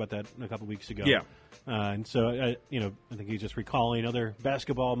 We talked about that a couple weeks ago. Yeah, and so I think he's just recalling other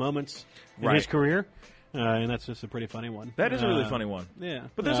basketball moments in his career. And that's just a pretty funny one. That is a really funny one. Yeah.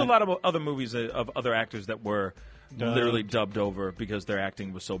 But there's a lot of other movies of other actors that were literally dubbed over because their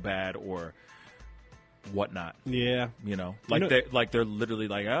acting was so bad or whatnot. Yeah. They're literally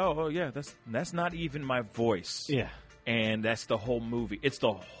like, oh yeah, that's not even my voice. Yeah. And that's the whole movie. It's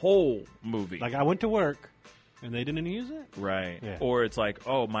the whole movie. Like, I went to work and they didn't use it? Right. Yeah. Or it's like,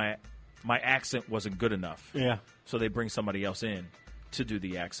 oh, my accent wasn't good enough. Yeah. So they bring somebody else in to do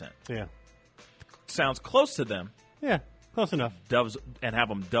the accent. Yeah. Sounds close to them. Yeah, close enough. Dubs and have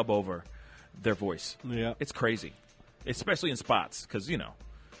them dub over their voice. Yeah. It's crazy, especially in spots because,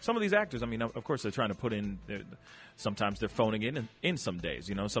 some of these actors, I mean, of course, they're trying to put in. Sometimes they're phoning in some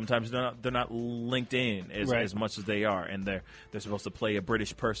days. Sometimes they're not linked in as much as they are, and they're supposed to play a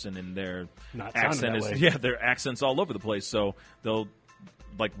British person, and their accent is their accent's all over the place. So they'll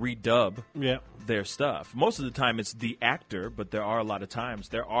redub their stuff. Most of the time it's the actor, but there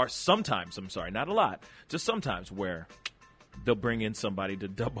are sometimes, I'm sorry, not a lot, just sometimes where they'll bring in somebody to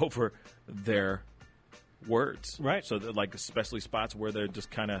dub over their words. Right. So especially spots where they're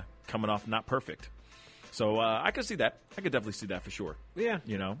just kind of coming off not perfect. So I could see that. I could definitely see that for sure. Yeah.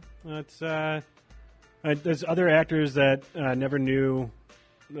 It's there's other actors that never knew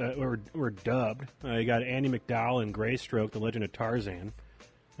were dubbed. You got Andy McDowell in Greystroke, The Legend of Tarzan.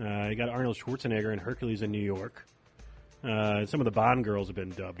 You got Arnold Schwarzenegger in Hercules in New York. Some of the Bond girls have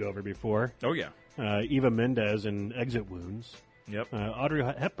been dubbed over before. Oh, yeah. Eva Mendes in Exit Wounds. Yep. Audrey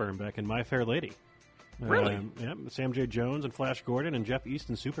Hepburn back in My Fair Lady. Really? Yep. Sam J. Jones and Flash Gordon and Jeff East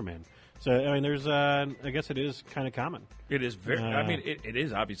in Superman. So, I mean, there's, I guess it is kind of common. It is very, I mean, it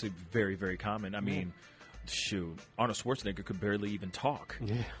is obviously very, very common. I mean, shoot, Arnold Schwarzenegger could barely even talk.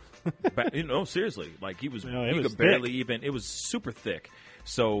 Yeah. But, seriously, like he was could barely even, it was super thick.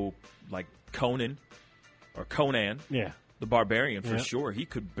 So, like Conan, Yeah. the Barbarian, for Yeah. sure, he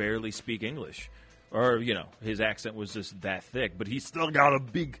could barely speak English. Or, his accent was just that thick, but he's still got a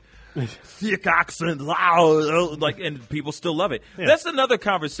big, thick accent. And people still love it. Yeah. That's another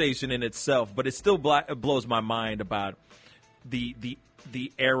conversation in itself, but it still blows my mind about the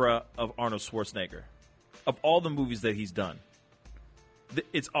era of Arnold Schwarzenegger. Of all the movies that he's done,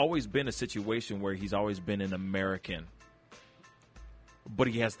 it's always been a situation where he's always been an American, but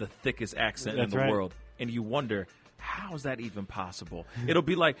he has the thickest accent in the world. And you wonder, how is that even possible? It'll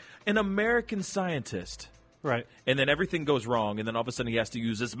be like an American scientist. Right. And then everything goes wrong, and then all of a sudden he has to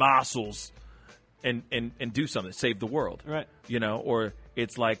use his muscles and do something, save the world. Right. Or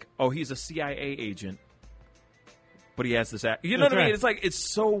it's like, oh, he's a CIA agent, but he has this act. You know what I mean? Right. It's like,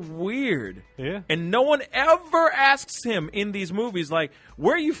 it's so weird. Yeah. And no one ever asks him in these movies, like,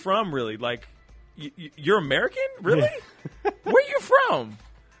 where are you from, really? Like, you're American? Really? Where are you from?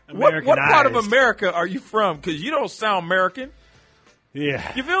 What part of America are you from? Because you don't sound American.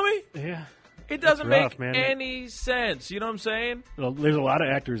 Yeah. You feel me? Yeah. It doesn't rough, make man. any sense. You know what I'm saying? Well, there's a lot of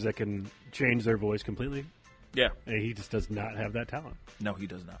actors that can change their voice completely. Yeah. And he just does not have that talent. No, he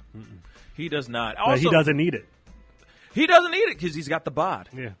does not. He does not. But Also, he doesn't need it. He doesn't need it because he's got the bod.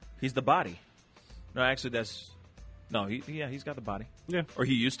 Yeah. He's the body. No, actually, he's got the body. Yeah. Or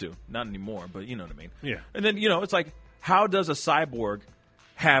he used to. Not anymore, but you know what I mean. Yeah. And then, it's like, how does a cyborg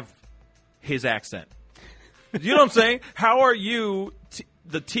have his accent? You know what I'm saying? How are you,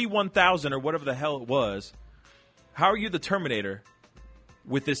 the T-1000 or whatever the hell it was, how are you the Terminator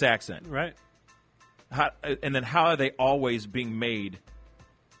with this accent? Right. And then how are they always being made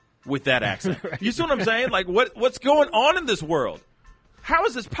with that accent? Right. You see what I'm saying? Like, what's going on in this world? How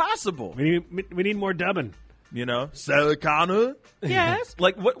is this possible? We need more dubbing. Sarah Connor? Yes.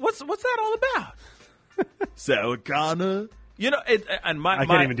 Like, what's that all about? Sarah Connor? I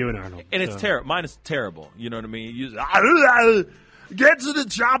can't even do it, Arnold. And it's terrible. Mine is terrible. You know what I mean? Get to the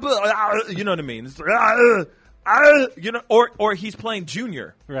chopper. You know what I mean? It's, or he's playing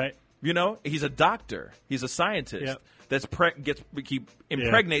Junior. Right. He's a doctor. He's a scientist. Yep. He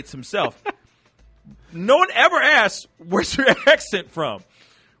impregnates himself. No one ever asks, where's your accent from?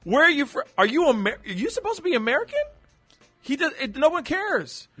 Where are you from? Are you supposed to be American? No one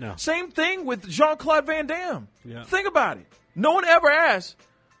cares. No. Same thing with Jean-Claude Van Damme. Yeah. Think about it. No one ever asks,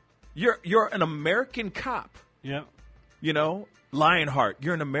 you're an American cop. Yeah. Lionheart,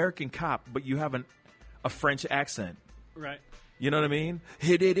 you're an American cop, but you have a French accent. Right. You know what I mean?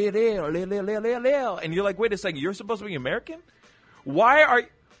 And you're like, wait a second, you're supposed to be American?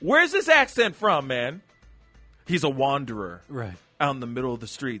 Where's this accent from, man? He's a wanderer. Right. Out in the middle of the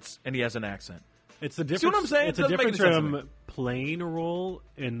streets, and he has an accent. It's the difference. See what I'm saying? It's a difference from playing a role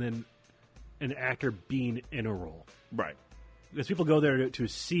and then an actor being in a role. Right. Because people go there to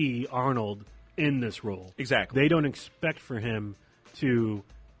see Arnold in this role. Exactly. They don't expect for him to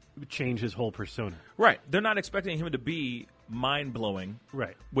change his whole persona. Right. They're not expecting him to be mind-blowing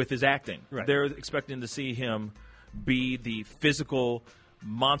right. with his acting. Right. They're expecting to see him be the physical,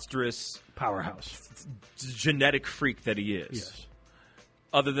 monstrous powerhouse, genetic freak that he is. Yes.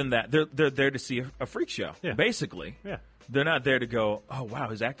 Other than that, they're there to see a freak show, basically. Yeah. They're not there to go, oh, wow,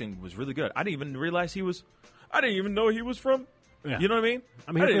 his acting was really good. I didn't even realize I didn't even know he was from, you know what I mean?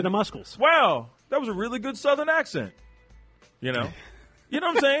 I'm here for the muscles. Wow, that was a really good Southern accent. You know what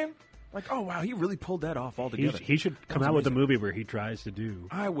I'm saying? Like, oh, wow, he really pulled that off altogether. He should come out with a movie where he tries to do.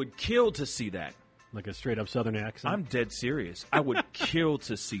 I would kill to see that. Like a straight up Southern accent? I'm dead serious. I would kill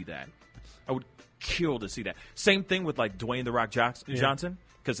to see that. I would kill to see that. Same thing with like Dwayne "The Rock" Johnson,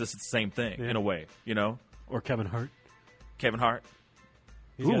 because it's the same thing in a way, Or Kevin Hart.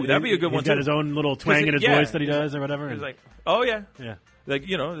 Ooh, that'd be a good one. He's got his own little twang in his voice that he does or whatever. He's like, oh yeah, yeah. Like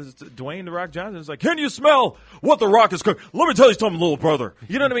Dwayne "The Rock" Johnson is like, can you smell what The Rock is cooking? Let me tell you something, little brother.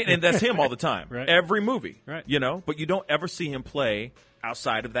 You know what I mean? And that's him all the time, right. Every movie, right? But you don't ever see him play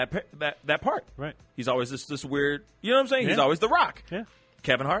outside of that part, right? He's always this weird. You know what I'm saying? Yeah. He's always The Rock. Yeah.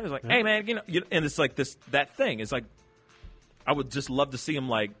 Kevin Hart is like, hey man, and it's like that thing. It's like, I would just love to see him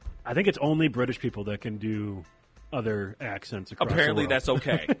like. I think it's only British people that can do other accents across Apparently, the world. that's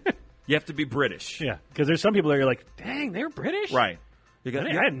okay. You have to be British. Yeah, because there's some people that are like, dang, they're British? Right. You got,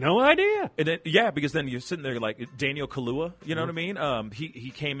 I had no idea. And then, because then you're sitting there like Daniel Kaluuya, you know what I mean? He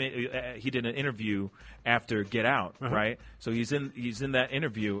came in, he did an interview after Get Out, right? So he's in that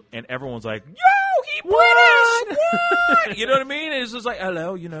interview, and everyone's like, "Yo, he British, what?" You know what I mean? And it's just like,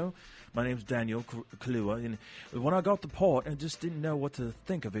 "Hello, my name's Daniel Kaluuya, and when I got the part, I just didn't know what to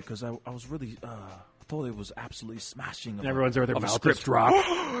think of it because I was really." I thought it was absolutely smashing. And everyone's there with their of a mouth script.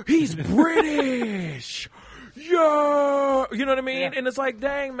 dropped. He's British. Yeah, you know what I mean? Yeah. And it's like,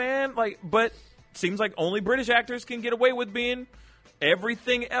 dang, man. But seems like only British actors can get away with being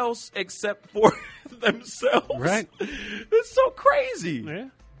everything else except for themselves. Right. It's so crazy. Yeah.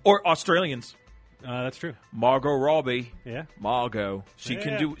 Or Australians. That's true. Margot Robbie. Yeah. Margot. She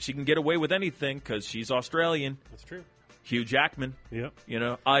can get away with anything because she's Australian. That's true. Hugh Jackman. Yep.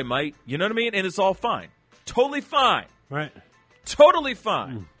 I might. You know what I mean? And it's all fine. Totally fine. Right. Totally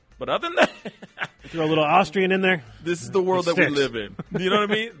fine. But other than that, throw a little Austrian in there. this is the world that we sticks. live in. You know what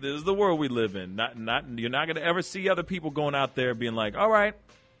I mean? This is the world we live in. Not you're not going to ever see other people going out there being like, all right,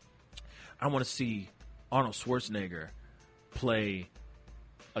 I want to see Arnold Schwarzenegger play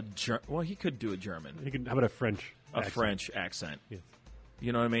well, he could do a German. How about a French accent? French accent. Yes.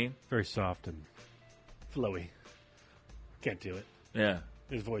 You know what I mean? Very soft and flowy. Can't do it. Yeah.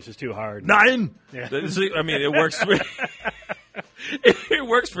 His voice is too hard. Nine. Yeah. I mean, it works. It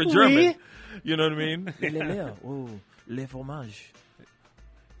works for German. You know what I mean? Le fromage.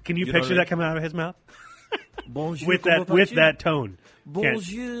 Can you know picture what I mean? that coming out of his mouth Bonjour. with that tone?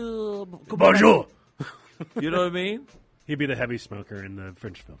 Bonjour. Bonjour. You know what I mean? He'd be the heavy smoker in the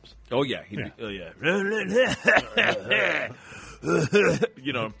French films. Oh yeah. Oh yeah.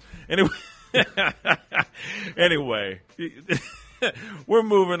 Anyway. We're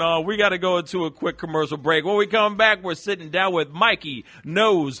moving on. We got to go into a quick commercial break. When we come back, we're sitting down with Mikey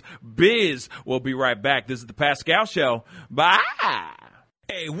Knows Biz. We'll be right back. This is the Pascal Show. Bye.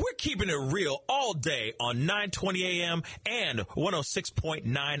 Hey, we're keeping it real all day on 920 AM and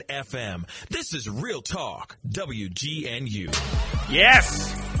 106.9 FM. This is Real Talk, WGNU.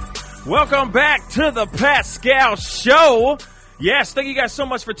 Yes. Welcome back to the Pascal Show. Yes, thank you guys so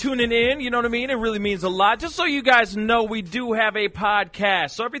much for tuning in. You know what I mean? It really means a lot. Just so you guys know, we do have a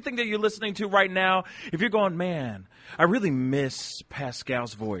podcast. So everything that you're listening to right now, if you're going, man, I really miss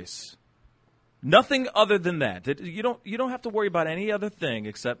Pascal's voice. Nothing other than that. You don't have to worry about any other thing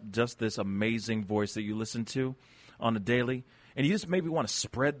except just this amazing voice that you listen to on a daily. And you just maybe want to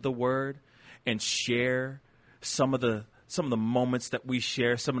spread the word and share some of the moments that we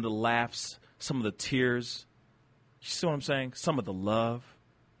share, some of the laughs, some of the tears. You see what I'm saying? Some of the love.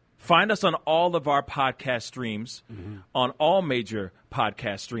 Find us on all of our podcast streams, on all major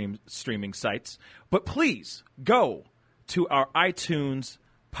podcast streaming sites. But please go to our iTunes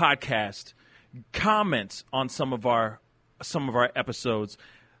podcast, comment on some of our episodes,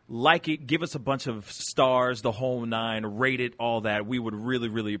 like it, give us a bunch of stars, the whole nine, rate it, all that. We would really,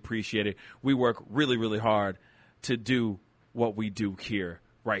 really appreciate it. We work really, really hard to do what we do here.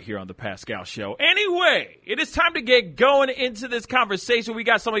 Right here on the Pascal Show. Anyway, it is time to get going into this conversation. We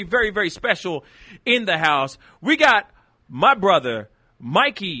got somebody very, very special in the house. We got my brother,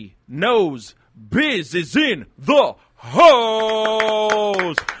 Mikey Knows Biz is in the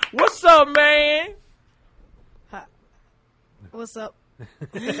house. What's up, man? Hi. What's up?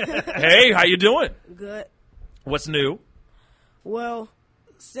 Hey, how you doing? Good. What's new? Well,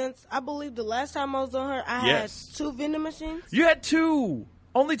 since I believe the last time I was on here, I Yes. had 2 vending machines. You had 2.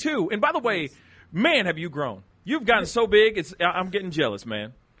 Only 2. And by the way, man, have you grown. You've gotten so big, I'm getting jealous,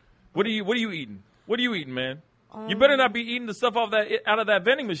 man. What are you eating? What are you eating, man? You better not be eating the stuff out of that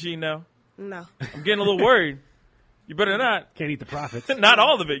vending machine now. No. I'm getting a little worried. You better not. Can't eat the profits. Not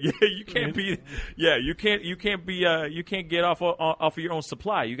all of it. Yeah, you can't be. Yeah, you can't be. You can't get off of your own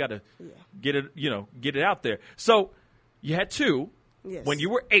supply. You got to get it. Get it out there. So you had 2 Yes. when you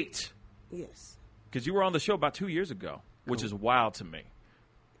were 8, Yes. because you were on the show about 2 years ago, which is wild to me.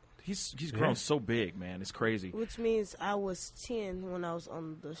 He's grown so big, man. It's crazy. Which means I was 10 when I was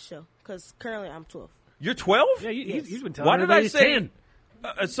on the show. Because currently I'm 12. You're 12? Yeah, Yes. he's been telling Why did everybody I he's say?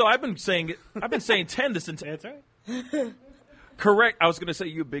 10. So I've been saying 10 this entire. That's right. Correct. I was going to say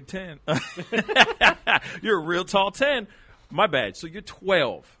you're a big 10. You're a real tall 10. My bad. So you're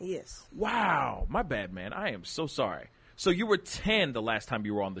 12. Yes. Wow. My bad, man. I am so sorry. So you were 10 the last time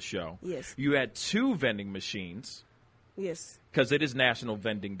you were on the show. Yes. You had 2 vending machines Yes. because it is National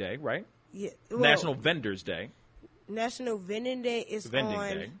Vending Day, right? Yeah. Well, National Vendors Day. National Vending Day is Vending on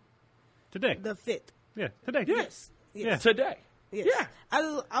Day. Today. the 5th. Yeah, today. Yes. Yes. Today. Yes. Yeah.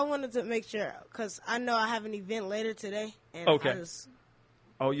 I wanted to make sure because I know I have an event later today. And Okay.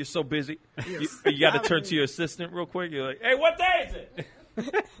 Oh, you're so busy. You got to turn to your assistant real quick. You're like, hey, what day is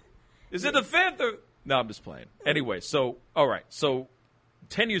it? Is it the 5th? Or? No, I'm just playing. Anyway, so, all right. So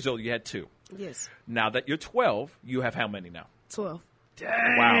 10 years old, you had 2. Yes. Now that you're 12, you have how many now? 12.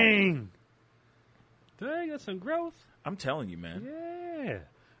 Dang. Dang, that's some growth. I'm telling you, man. Yeah.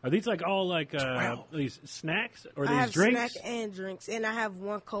 Are these like all like these snacks or I these have drinks? snack and drinks, and I have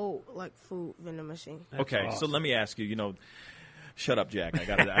one cold like food vending machine. Okay, awesome. so let me ask you, shut up, Jack. I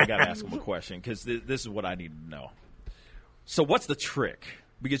gotta ask him a question because this is what I need to know. So what's the trick?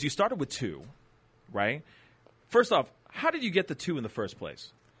 Because you started with 2, right? First off, how did you get the 2 in the first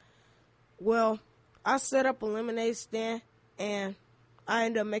place? Well, I set up a lemonade stand, and I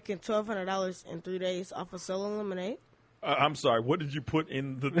ended up making $1,200 in 3 days off of selling lemonade. I'm sorry. What did you put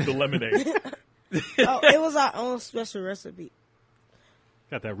in the lemonade? Oh, it was our own special recipe.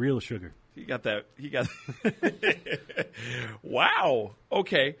 Got that real sugar. He got. Wow.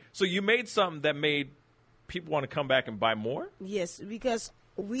 Okay. So you made something that made people want to come back and buy more? Yes, because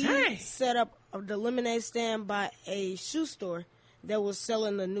we Dang. set up the lemonade stand by a shoe store that was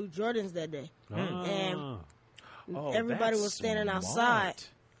selling the new Jordans that day. And Oh, everybody that's was standing smart. outside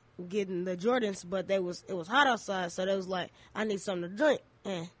getting the Jordans, but it was hot outside, so they was like, I need something to drink.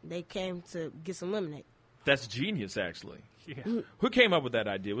 And they came to get some lemonade. That's genius, actually. Yeah. Who came up with that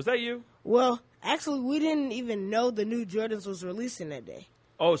idea? Was that you? Well, actually, we didn't even know the new Jordans was releasing that day.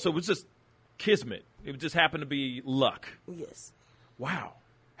 Oh, so it was just kismet. It just happened to be luck. Yes. Wow.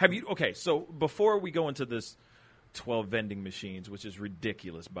 Have you? Okay, so before we go into this 12 vending machines, which is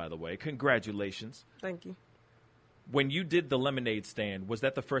ridiculous, by the way, congratulations. Thank you. When you did the lemonade stand, was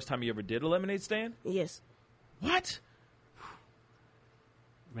that the first time you ever did a lemonade stand? Yes. What?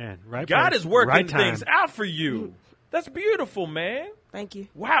 Man, right. God place, is working right time. things out for you. That's beautiful, man. Thank you.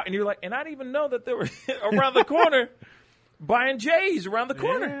 Wow. And you're like, and I didn't even know that they were around the corner buying J's around the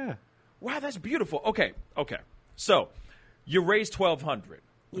corner. Yeah. Wow, that's beautiful. Okay. So you raised $1,200,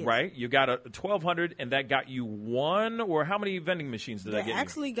 Yes. right? You got a $1,200, and that got you 1, or how many vending machines did that That get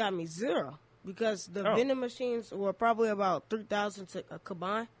actually got me 0 because the Oh. vending machines were probably about 3,000 to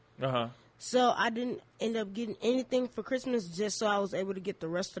combine. you? Uh-huh. So I didn't end up getting anything for Christmas just so I was able to get the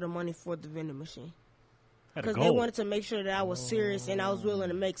rest of the money for the vending machine. Had a Because they goal. wanted to make sure that I was serious and I was willing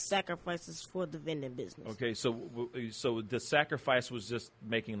to make sacrifices for the vending business. Okay, so the sacrifice was just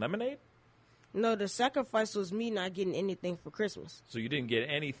making lemonade? No, the sacrifice was me not getting anything for Christmas. So you didn't get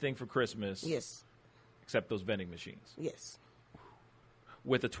anything for Christmas Yes. except those vending machines Yes.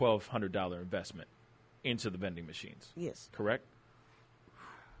 with a $1,200 investment into the vending machines, Yes. correct?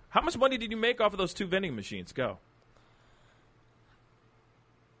 How much money did you make off of those 2 vending machines? Go.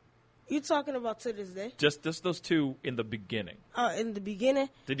 You talking about to this day? Just those 2 in the beginning. In the beginning,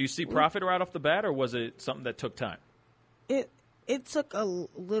 Did you see profit right off the bat, or was it something that took time? it took a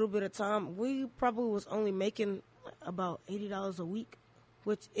little bit of time. We probably was only making about $80 a week,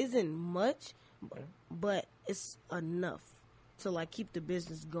 which isn't much, but it's enough to like keep the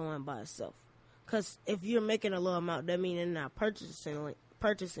business going by itself. Because if you're making a low amount, that means you're not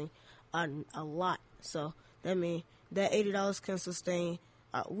purchasing a lot. So that means that $80 can sustain.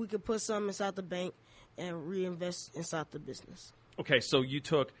 We could put some inside the bank and reinvest inside the business. Okay, so you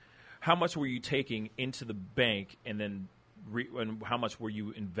took, how much were you taking into the bank, and then and how much were you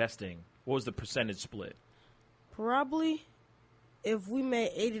investing? What was the percentage split? Probably, if we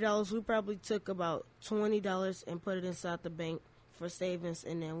made $80, we probably took about $20 and put it inside the bank for savings,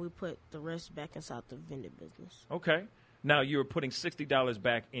 and then we put the rest back inside the vending business. Okay. Now you were putting $60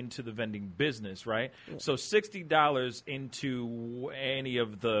 back into the vending business, right? Yeah. So $60 into any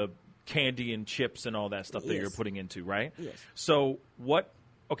of the candy and chips and all that stuff that you're putting into, right? Yes. So what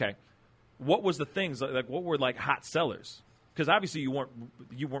was the things, like what were like hot sellers? Because obviously you weren't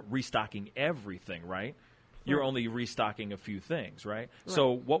restocking everything, right? You're only restocking a few things, right?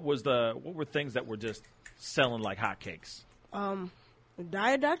 So what were things that were just selling like hotcakes?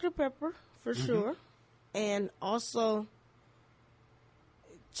 Diet Dr. Pepper, for sure. And also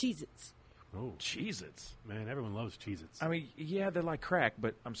Cheez-Its. Oh, Cheez-Its. Man, everyone loves Cheez-Its. I mean, yeah, they're like crack,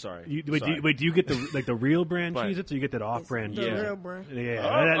 but I'm sorry. Do you get the real brand But- Cheez-Its, or you get that off-brand? The Cheez-Its? real brand. Yeah,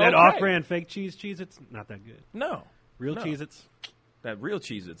 Oh, that okay. off-brand fake Cheez-Its, not that good. No. Real No. Cheez-Its. That real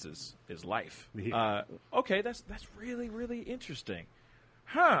Cheez-Its is life. Yeah. Okay, that's really, really interesting.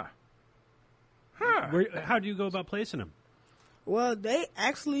 Huh. How do you go about placing them? Well, they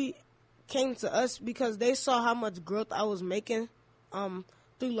actually came to us because they saw how much growth I was making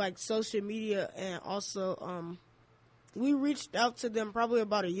through like social media, and also we reached out to them probably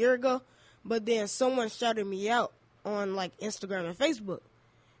about a year ago, but then someone shouted me out on like Instagram and Facebook,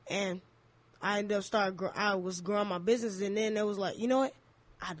 and I ended up I was growing my business, and then it was like, you know what,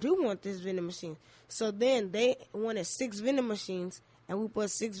 I do want this vending machine. So then they wanted 6 vending machines, and we put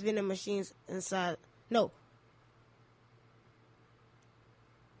 6 vending machines inside. No.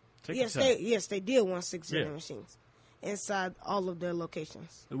 Yes, they did want 6 vending machines inside all of their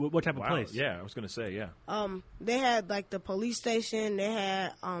locations. What type of place? Yeah, I was going to say, yeah. They had like the police station. They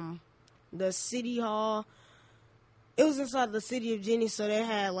had the city hall. It was inside the city of Jenny, so they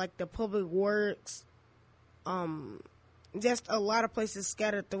had like the public works. Just a lot of places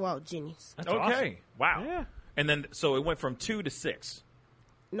scattered throughout Jenny's. That's Okay, awesome. wow. Yeah. And then, so it went from 2 to 6.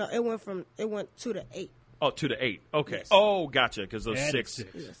 No, it went 2 to 8. Oh, 2 to 8. Okay. Yes. Oh, gotcha. Because those Added 6 6.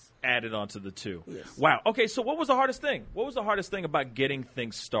 Yes. added onto the 2. Yes. Wow. Okay. So, what was the hardest thing? What was the hardest thing about getting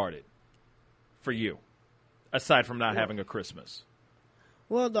things started for you, aside from not having a Christmas?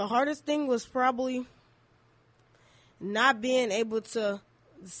 Well, the hardest thing was probably not being able to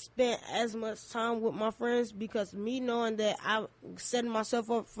spend as much time with my friends, because me knowing that I'm setting myself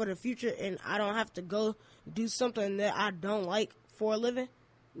up for the future and I don't have to go do something that I don't like for a living,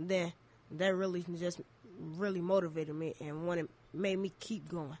 then that really just really motivated me and made me keep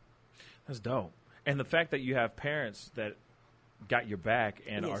going. That's dope. And the fact that you have parents that got your back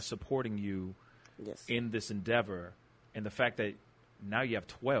and Yes. are supporting you Yes. in this endeavor, and the fact that now you have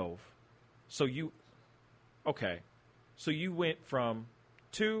 12. So you went from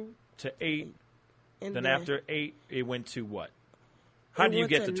 2 to 8, And then after 8 it went to what? How it do you went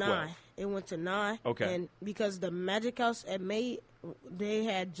get to 12? 9. It went to 9. Okay. And because the Magic House at May, they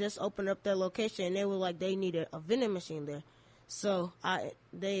had just opened up their location, and they were like they needed a vending machine there. So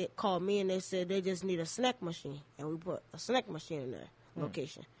they called me and they said they just need a snack machine, and we put a snack machine in their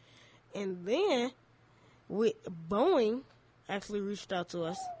location. And then Boeing actually reached out to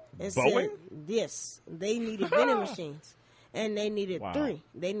us and Boeing? said, yes, they needed vending machines. And they needed Wow. 3.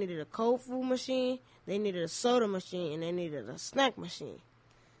 They needed a cold food machine, they needed a soda machine, and they needed a snack machine.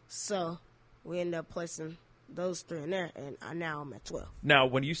 So we ended up placing those 3 in there, and now I'm at 12. Now,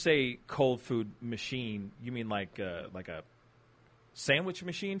 when you say cold food machine, you mean like a sandwich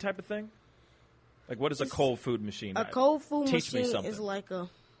machine type of thing? Like, what is a cold food machine? A cold food Teach me machine something. is like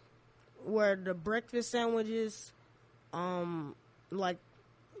where the breakfast sandwiches, like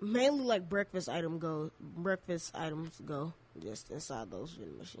mainly like breakfast items go just inside those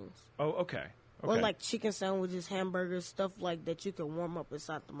vending machines. Oh, okay. Or like chicken sandwiches, hamburgers, stuff like that you can warm up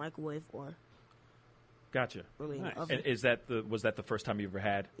inside the microwave or Gotcha. really in Nice. the oven. And was that the first time you ever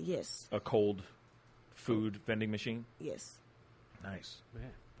had Yes, a cold food vending machine? yes. Nice.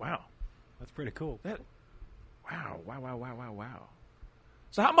 Man, Wow. that's pretty cool. Wow.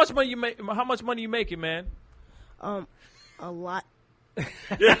 So how much money you make? How much money you making, man? A lot.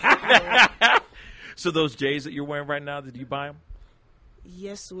 So those J's that you're wearing right now, did you buy them?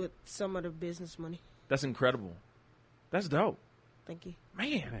 Yes, with some of the business money. That's incredible. That's dope. Thank you.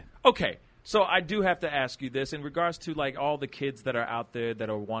 Man. Okay. So I do have to ask you this in regards to like all the kids that are out there that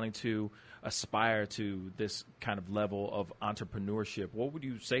are wanting to aspire to this kind of level of entrepreneurship. What would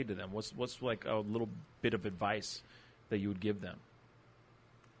you say to them? What's like a little bit of advice that you would give them?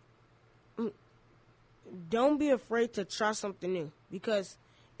 Don't be afraid to try something new, because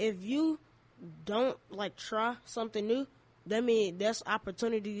if you don't like try something new, that means there's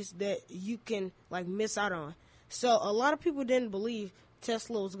opportunities that you can like miss out on. So a lot of people didn't believe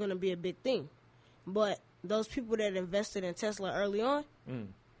Tesla was going to be a big thing, but those people that invested in Tesla early on,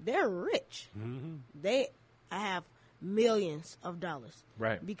 they're rich. They have millions of dollars,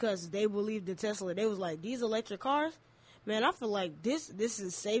 Right. Because they believed in Tesla. They was like, these electric cars, man, I feel like this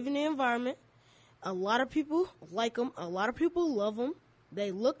is saving the environment. A lot of people like them. A lot of people love them. They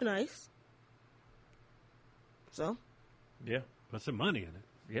look nice. So, Yeah. Put some money in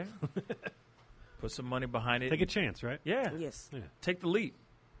it. Yeah. Put some money behind it. Take a chance, right? Yeah. yes. Yeah. Take the leap.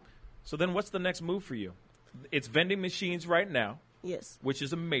 So then what's the next move for you? It's vending machines right now, Yes. which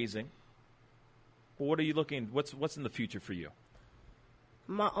is amazing. But what are you looking what's in the future for you?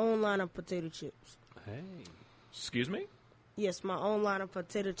 My own line of potato chips. Hey. Excuse me? Yes, my own line of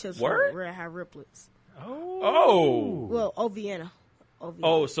potato chips Word? with Red Hot Riplets. Oh. Well, Oviena.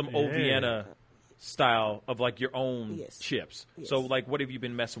 Oh, some Yeah. Oviena style of like your own Yes. chips. Yes. So like what have you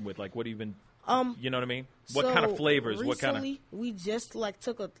been messing with? Like what have you been you know what I mean? What So kind of flavors? What kind of recently, we just like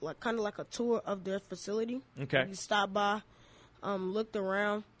took a like kind of like a tour of their facility. Okay. We stopped by, looked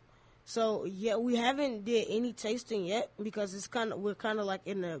around. So yeah, we haven't did any tasting yet because we're kind of like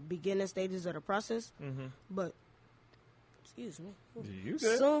in the beginning stages of the process. Mm-hmm. But excuse me. You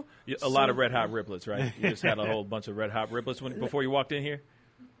good? So, A lot of Red Hot Riplets, right? You just had a whole bunch of Red Hot Riplets before you walked in here?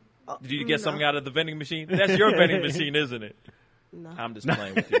 Did you get no. something out of the vending machine? That's your vending machine, isn't it? No. I'm just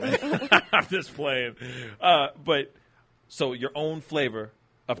playing with you. Man. I'm just playing. But so your own flavor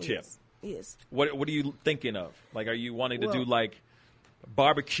of chip. Yes. What are you thinking of? Like, are you wanting to do Well- like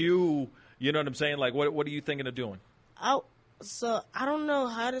barbecue? You know what I'm saying? Like, what are you thinking of doing? So I don't know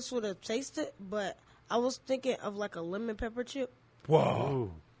how this would have tasted, but I was thinking of like a lemon pepper chip.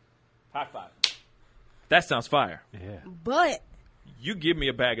 Whoa. High five. That sounds fire. Yeah. But You give me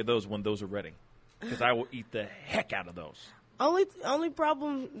a bag of those when those are ready, because I will eat the heck out of those. only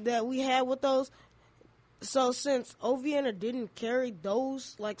problem that we had with those, so since Oviana didn't carry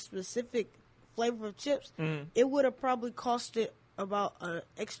those like specific flavor of chips, it would have probably costed about an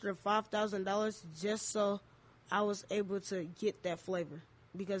extra $5,000 just so I was able to get that flavor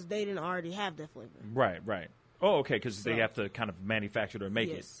because they didn't already have that flavor. Right. Oh, okay, because they So- have to kind of manufacture it or make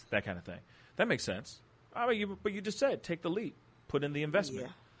Yes. it, that kind of thing. That makes sense. I mean, but you just said take the leap, put in the investment.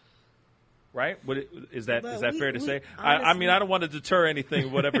 Yeah. Right? Is that But fair to we- say? I mean, honestly- I don't want to deter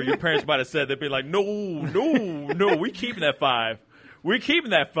anything, whatever your parents might have said. They'd be like, no, we keeping that 5. We're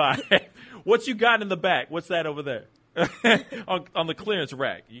keeping that 5. What you got in the back? What's that over there? on the clearance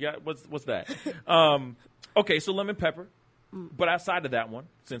rack. You got, what's that? Okay, so lemon pepper. But outside of that one,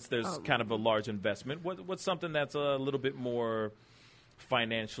 since there's kind of a large investment, what's something that's a little bit more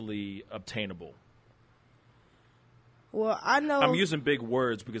financially obtainable? Well, I know. I'm using big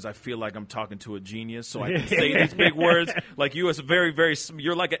words because I feel like I'm talking to a genius, so I can say these big words. Like you, as a very, very,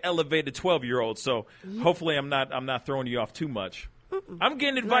 you're like an elevated 12-year-old. So hopefully, I'm not throwing you off too much. I'm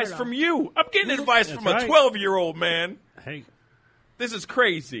getting advice at from all. you. I'm getting advice from right. a 12-year-old man. Hey, This is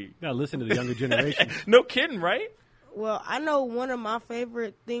crazy. gotta listen to the younger generation. No kidding, right? Well, I know one of my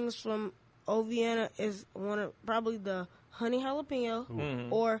favorite things from Oviana is probably the honey jalapeno,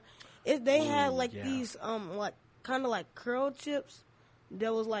 or if they had like these like kind of like curl chips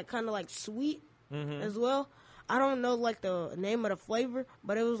that was like kind of like sweet as well. I don't know like the name of the flavor,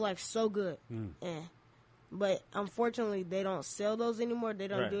 but it was like so good. But unfortunately, they don't sell those anymore. They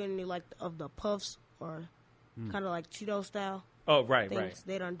don't Right. do any like of the puffs or kind of like Cheeto style Oh, right, things. right.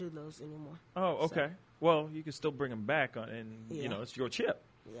 They don't do those anymore. Oh, okay. Well, you can still bring them back, and you Yeah. know it's your chip.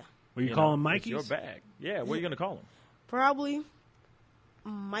 Yeah, Will you You call know, them it's Mikey's? your bag. Yeah. What are you gonna call them? probably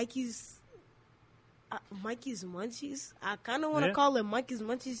Mikey's. Mikey's Munchies. I kind of want to Yeah. call it Mikey's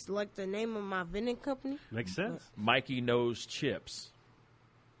Munchies, like the name of my vending company. Makes sense. Mikey knows chips.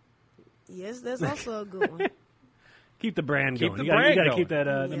 Yes, that's also a good one. Keep the brand Keep going. the You gotta brand keep that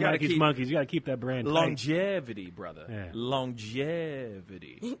going. the You gotta Mikey's keep- Monkeys. You got to keep that brand tight. Longevity, brother. Yeah.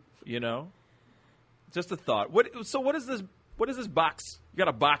 Longevity. You know, just a thought. What is this? What is this box? You got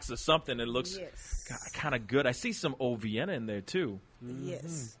a box of something that looks Yes. kind of good. I see some Oviena in there too.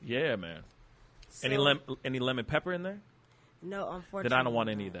 Yes. Yeah, man. So, Any lemon pepper in there? No, unfortunately. Then I don't want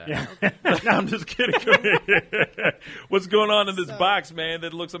any of that. Yeah. No, I'm just kidding. Go ahead. What's going on in this So- box, man?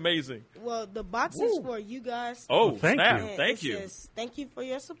 That looks amazing. Well, the box is for you guys. Oh, Well, thank snap. you. And Thank it you. says, thank you for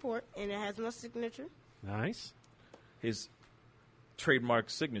your support, and it has my signature. Nice. His trademark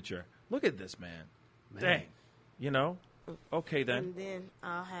signature. Look at this, man. Dang. You know? Okay, then. And then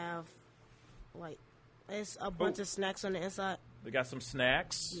I'll have, like, it's a bunch Oh. of snacks on the inside. They got some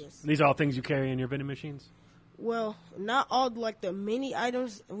snacks. Yes. These are all things you carry in your vending machines? Well, not all like the mini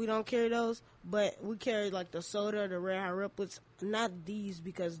items. We don't carry those, but we carry like the soda, the Red Hot Riplets. Not these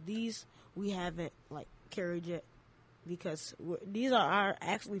because these we haven't like carried yet because these are our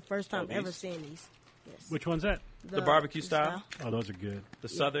actually first time these? ever seeing these. Yes. Which one's that? The barbecue style? Oh, those are good. The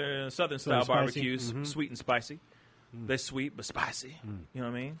southern style spicy. barbecues, Mhm. sweet and spicy. They're sweet but spicy. You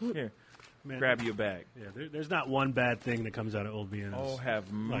know what I mean? Here, Man, grab you a bag. Yeah, there's not one bad thing that comes out of Old Vienna's. Oh, have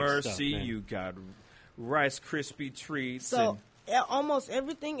Like mercy! stuff, man. You got Rice Krispie treats. So almost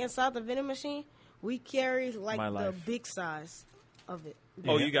everything inside the vending machine, we carry like My the life. big size of it.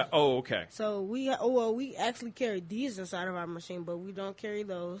 you got. Oh, okay. So we actually carry these inside of our machine, but we don't carry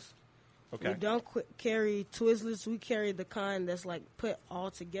those. Okay. We don't carry Twizzlers. We carry the kind that's like put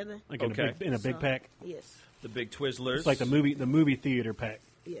all together. Like in Okay. a big So, pack. Yes. The big Twizzlers. It's like the movie theater pack.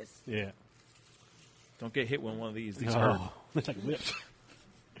 Yes. Yeah. Don't get hit with one of these. These hurt. Oh, it's like whipped.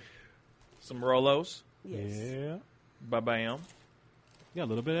 Some Rolos. Yes. Yeah. Bam. You got a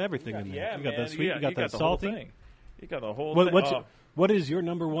little bit of everything in there. Yeah, you got man. that sweet. You got that the whole salty. thing. You got the whole. What, thing. what is your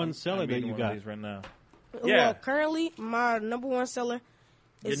number one seller I'm that eating you one of got? these right now. Well, Yeah. currently my number one seller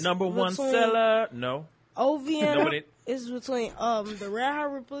Your is number one between seller? No. Oviana Nobody- is between the Red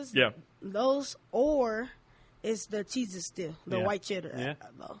Hot Ripples, Yeah. those, or it's the Cheez-It still, the Yeah. white cheddar. Yeah.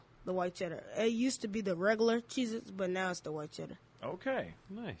 The white cheddar. It used to be the regular Cheez-Its, but now it's the white cheddar. Okay.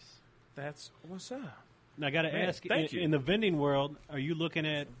 Nice. That's what's up. Now, I got to Man, ask, thank you. in the vending world, are you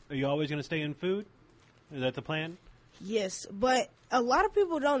always going to stay in food? Is that the plan? Yes, but a lot of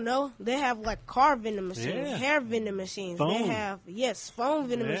people don't know they have like car vending machines, hair vending machines. Phone. They have phone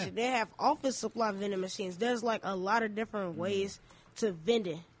vending Yeah. machines. They have office supply vending machines. There's like a lot of different ways to vend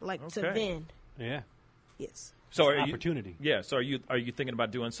it, to Okay. vend. Yeah. Yes. So It's are opportunity. So are you thinking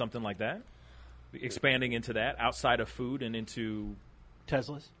about doing something like that, expanding into that outside of food and into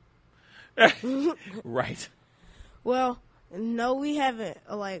Teslas. right? Well, no, we haven't.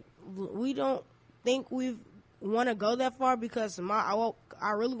 Like, we don't think we want to go that far because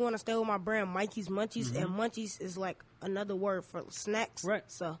I really want to stay with my brand, Mikey's Munchies, and Munchies is like another word for snacks. Right.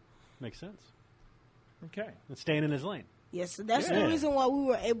 So, Makes sense. Okay. And staying in his lane. yes, that's Yeah. the reason why we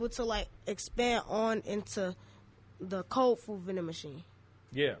were able to like expand on into the cold food vending machine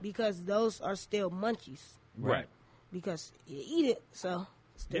Yeah. because those are still Munchies Right. because you eat it, so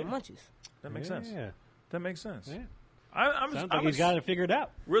still Yeah. Munchies. That makes sense. Yeah. That makes sense. Yeah. I'm Sounds like he's got it figured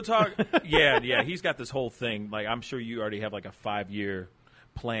out. Real talk. Yeah. He's got this whole thing. Like, I'm sure you already have like a 5-year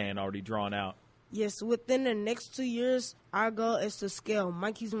plan already drawn out. Yes, within the next 2 years, our goal is to scale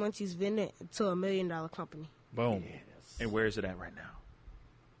Mikey's Munchies vending to $1 million company. Boom. And where is it at right now?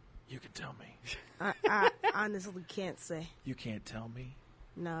 You can tell me. I honestly can't say. You can't tell me.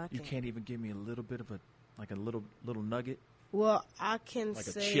 No, I You can't. can't even give me a little bit of a little nugget. Well, I can Like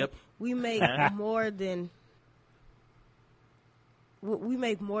a say chip? we make more than what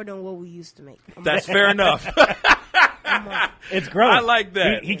we used to make. That's fair enough. It's growing. I like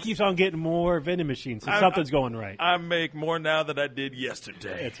that. He keeps on getting more vending machines, so something's going right. I make more now than I did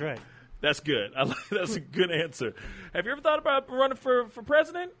yesterday. That's right. That's good. That's a good answer. Have you ever thought about running for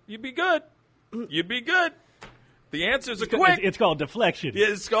president? You'd be good. You'd be good. The answers are quick. It's called deflection. Yeah,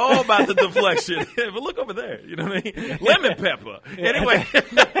 it's all about the deflection. But look over there. You know what I mean? Lemon pepper. Anyway,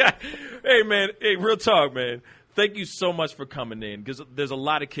 hey, man. Hey, real talk, man. Thank you so much for coming in because there's a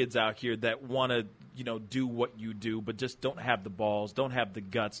lot of kids out here that want to, do what you do, but just don't have the balls, don't have the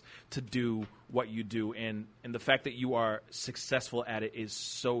guts to do what you do. And the fact that you are successful at it is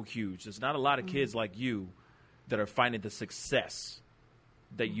so huge. There's not a lot of kids like you that are finding the success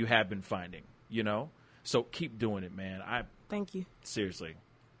that you have been finding, So keep doing it, man. Thank you. Seriously,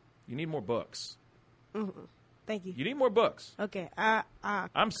 you need more books. Thank you. You need more books. Okay, I'm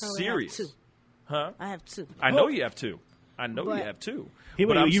currently serious. have 2. Huh? I have 2. I know you have 2. I know But- you have 2. He-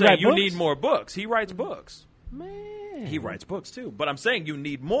 But wait, I'm you saying write you books? need more books. He writes books. Man. He writes books too. But I'm saying you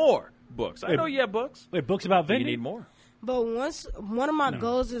need more books. I Wait, know you have books. Wait, books about But you vending? need more. But one of my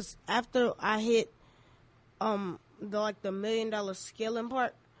goals is after I hit the $1 million scaling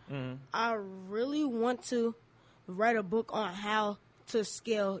part, I really want to write a book on how to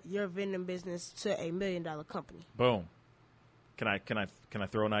scale your vending business to $1 million company. Boom. Can I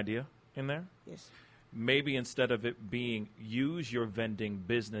throw an idea in there? Yes. Maybe instead of it being use your vending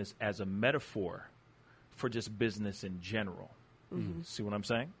business as a metaphor for just business in general. See what I'm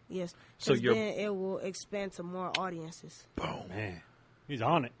saying? Yes. So 'Cause you're- then it will expand to more audiences. Boom. Man, he's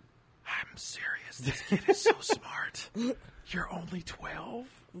on it. I'm serious. This kid is so smart. You're only 12?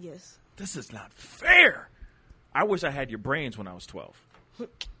 Yes. This is not fair. I wish I had your brains when I was 12.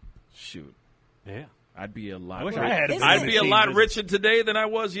 Shoot. Yeah. I'd be a lot. I wish I had a I'd be a lot business. richer today than I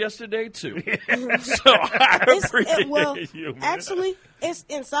was yesterday too. So I appreciate well, you, man. actually, it's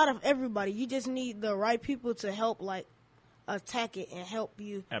inside of everybody. You just need the right people to help, like, attack it and help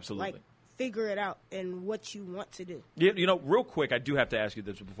you, Absolutely. like, figure it out and what you want to do. Real quick, I do have to ask you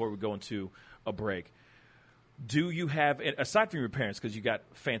this before we go into a break. Do you have, aside from your parents, because you got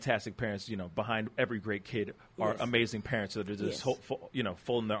fantastic parents, behind every great kid are Yes. amazing parents that are just, Yes.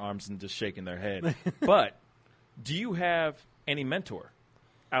 folding their arms and just shaking their head. But do you have any mentor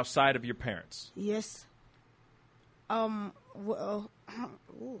outside of your parents? Yes. Well,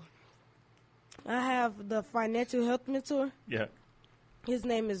 ooh. I have the financial health mentor. Yeah. His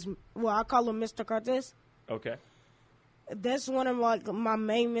name is, I call him Mr. Cortez. Okay. That's one of my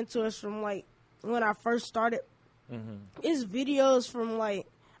main mentors from when I first started. It's videos from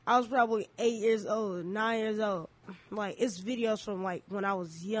I was probably 8 years old, 9 years old. It's videos from when I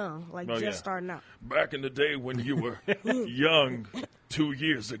was young, yeah. starting out. Back in the day when you were young 2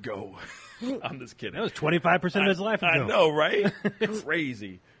 years ago. I'm just kidding. That was 25% of his life ago. I know, right?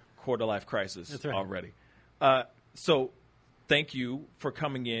 Crazy quarter-life crisis That's right. already. So thank you for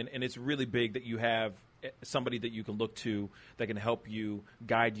coming in, and it's really big that you have somebody that you can look to that can help you,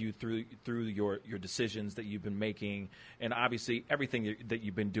 guide you through your decisions that you've been making. And obviously, everything that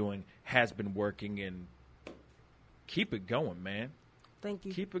you've been doing has been working, and keep it going, man. Thank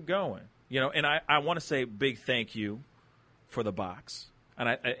you. Keep it going. And I want to say a big thank you for the box.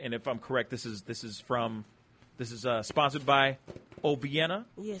 And if I'm correct, this is sponsored by Old Vienna.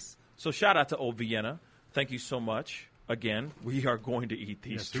 Yes. So shout out to Old Vienna. thank you so much. Again, we are going to eat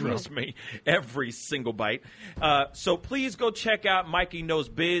these, Yes, we will. trust me, every single bite. So please go check out Mikey Knows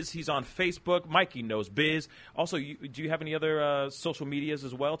Biz. He's on Facebook, Mikey Knows Biz. Also, do you have any other social medias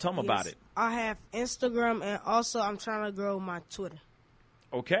as well? Tell them about it. I have Instagram, and also I'm trying to grow my Twitter.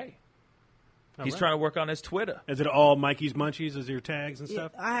 Okay. He's right. trying to work on his Twitter. Is it all Mikey's Munchies as your tags and Yeah,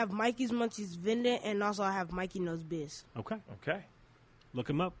 stuff? I have Mikey's Munchies Vending, and also I have Mikey Knows Biz. Okay. Okay. Look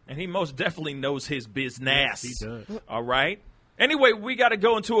him up. And he most definitely knows his business. Yes, he does. All right. Anyway, we got to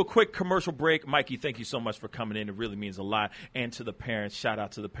go into a quick commercial break. Mikey, thank you so much for coming in. It really means a lot. And to the parents, shout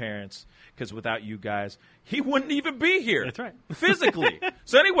out to the parents, because without you guys, he wouldn't even be here. That's right. Physically.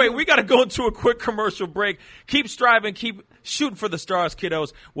 So anyway, we got to go into a quick commercial break. Keep striving. Keep shooting for the stars,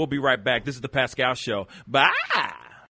 kiddos. We'll be right back. This is the Pascal Show. Bye.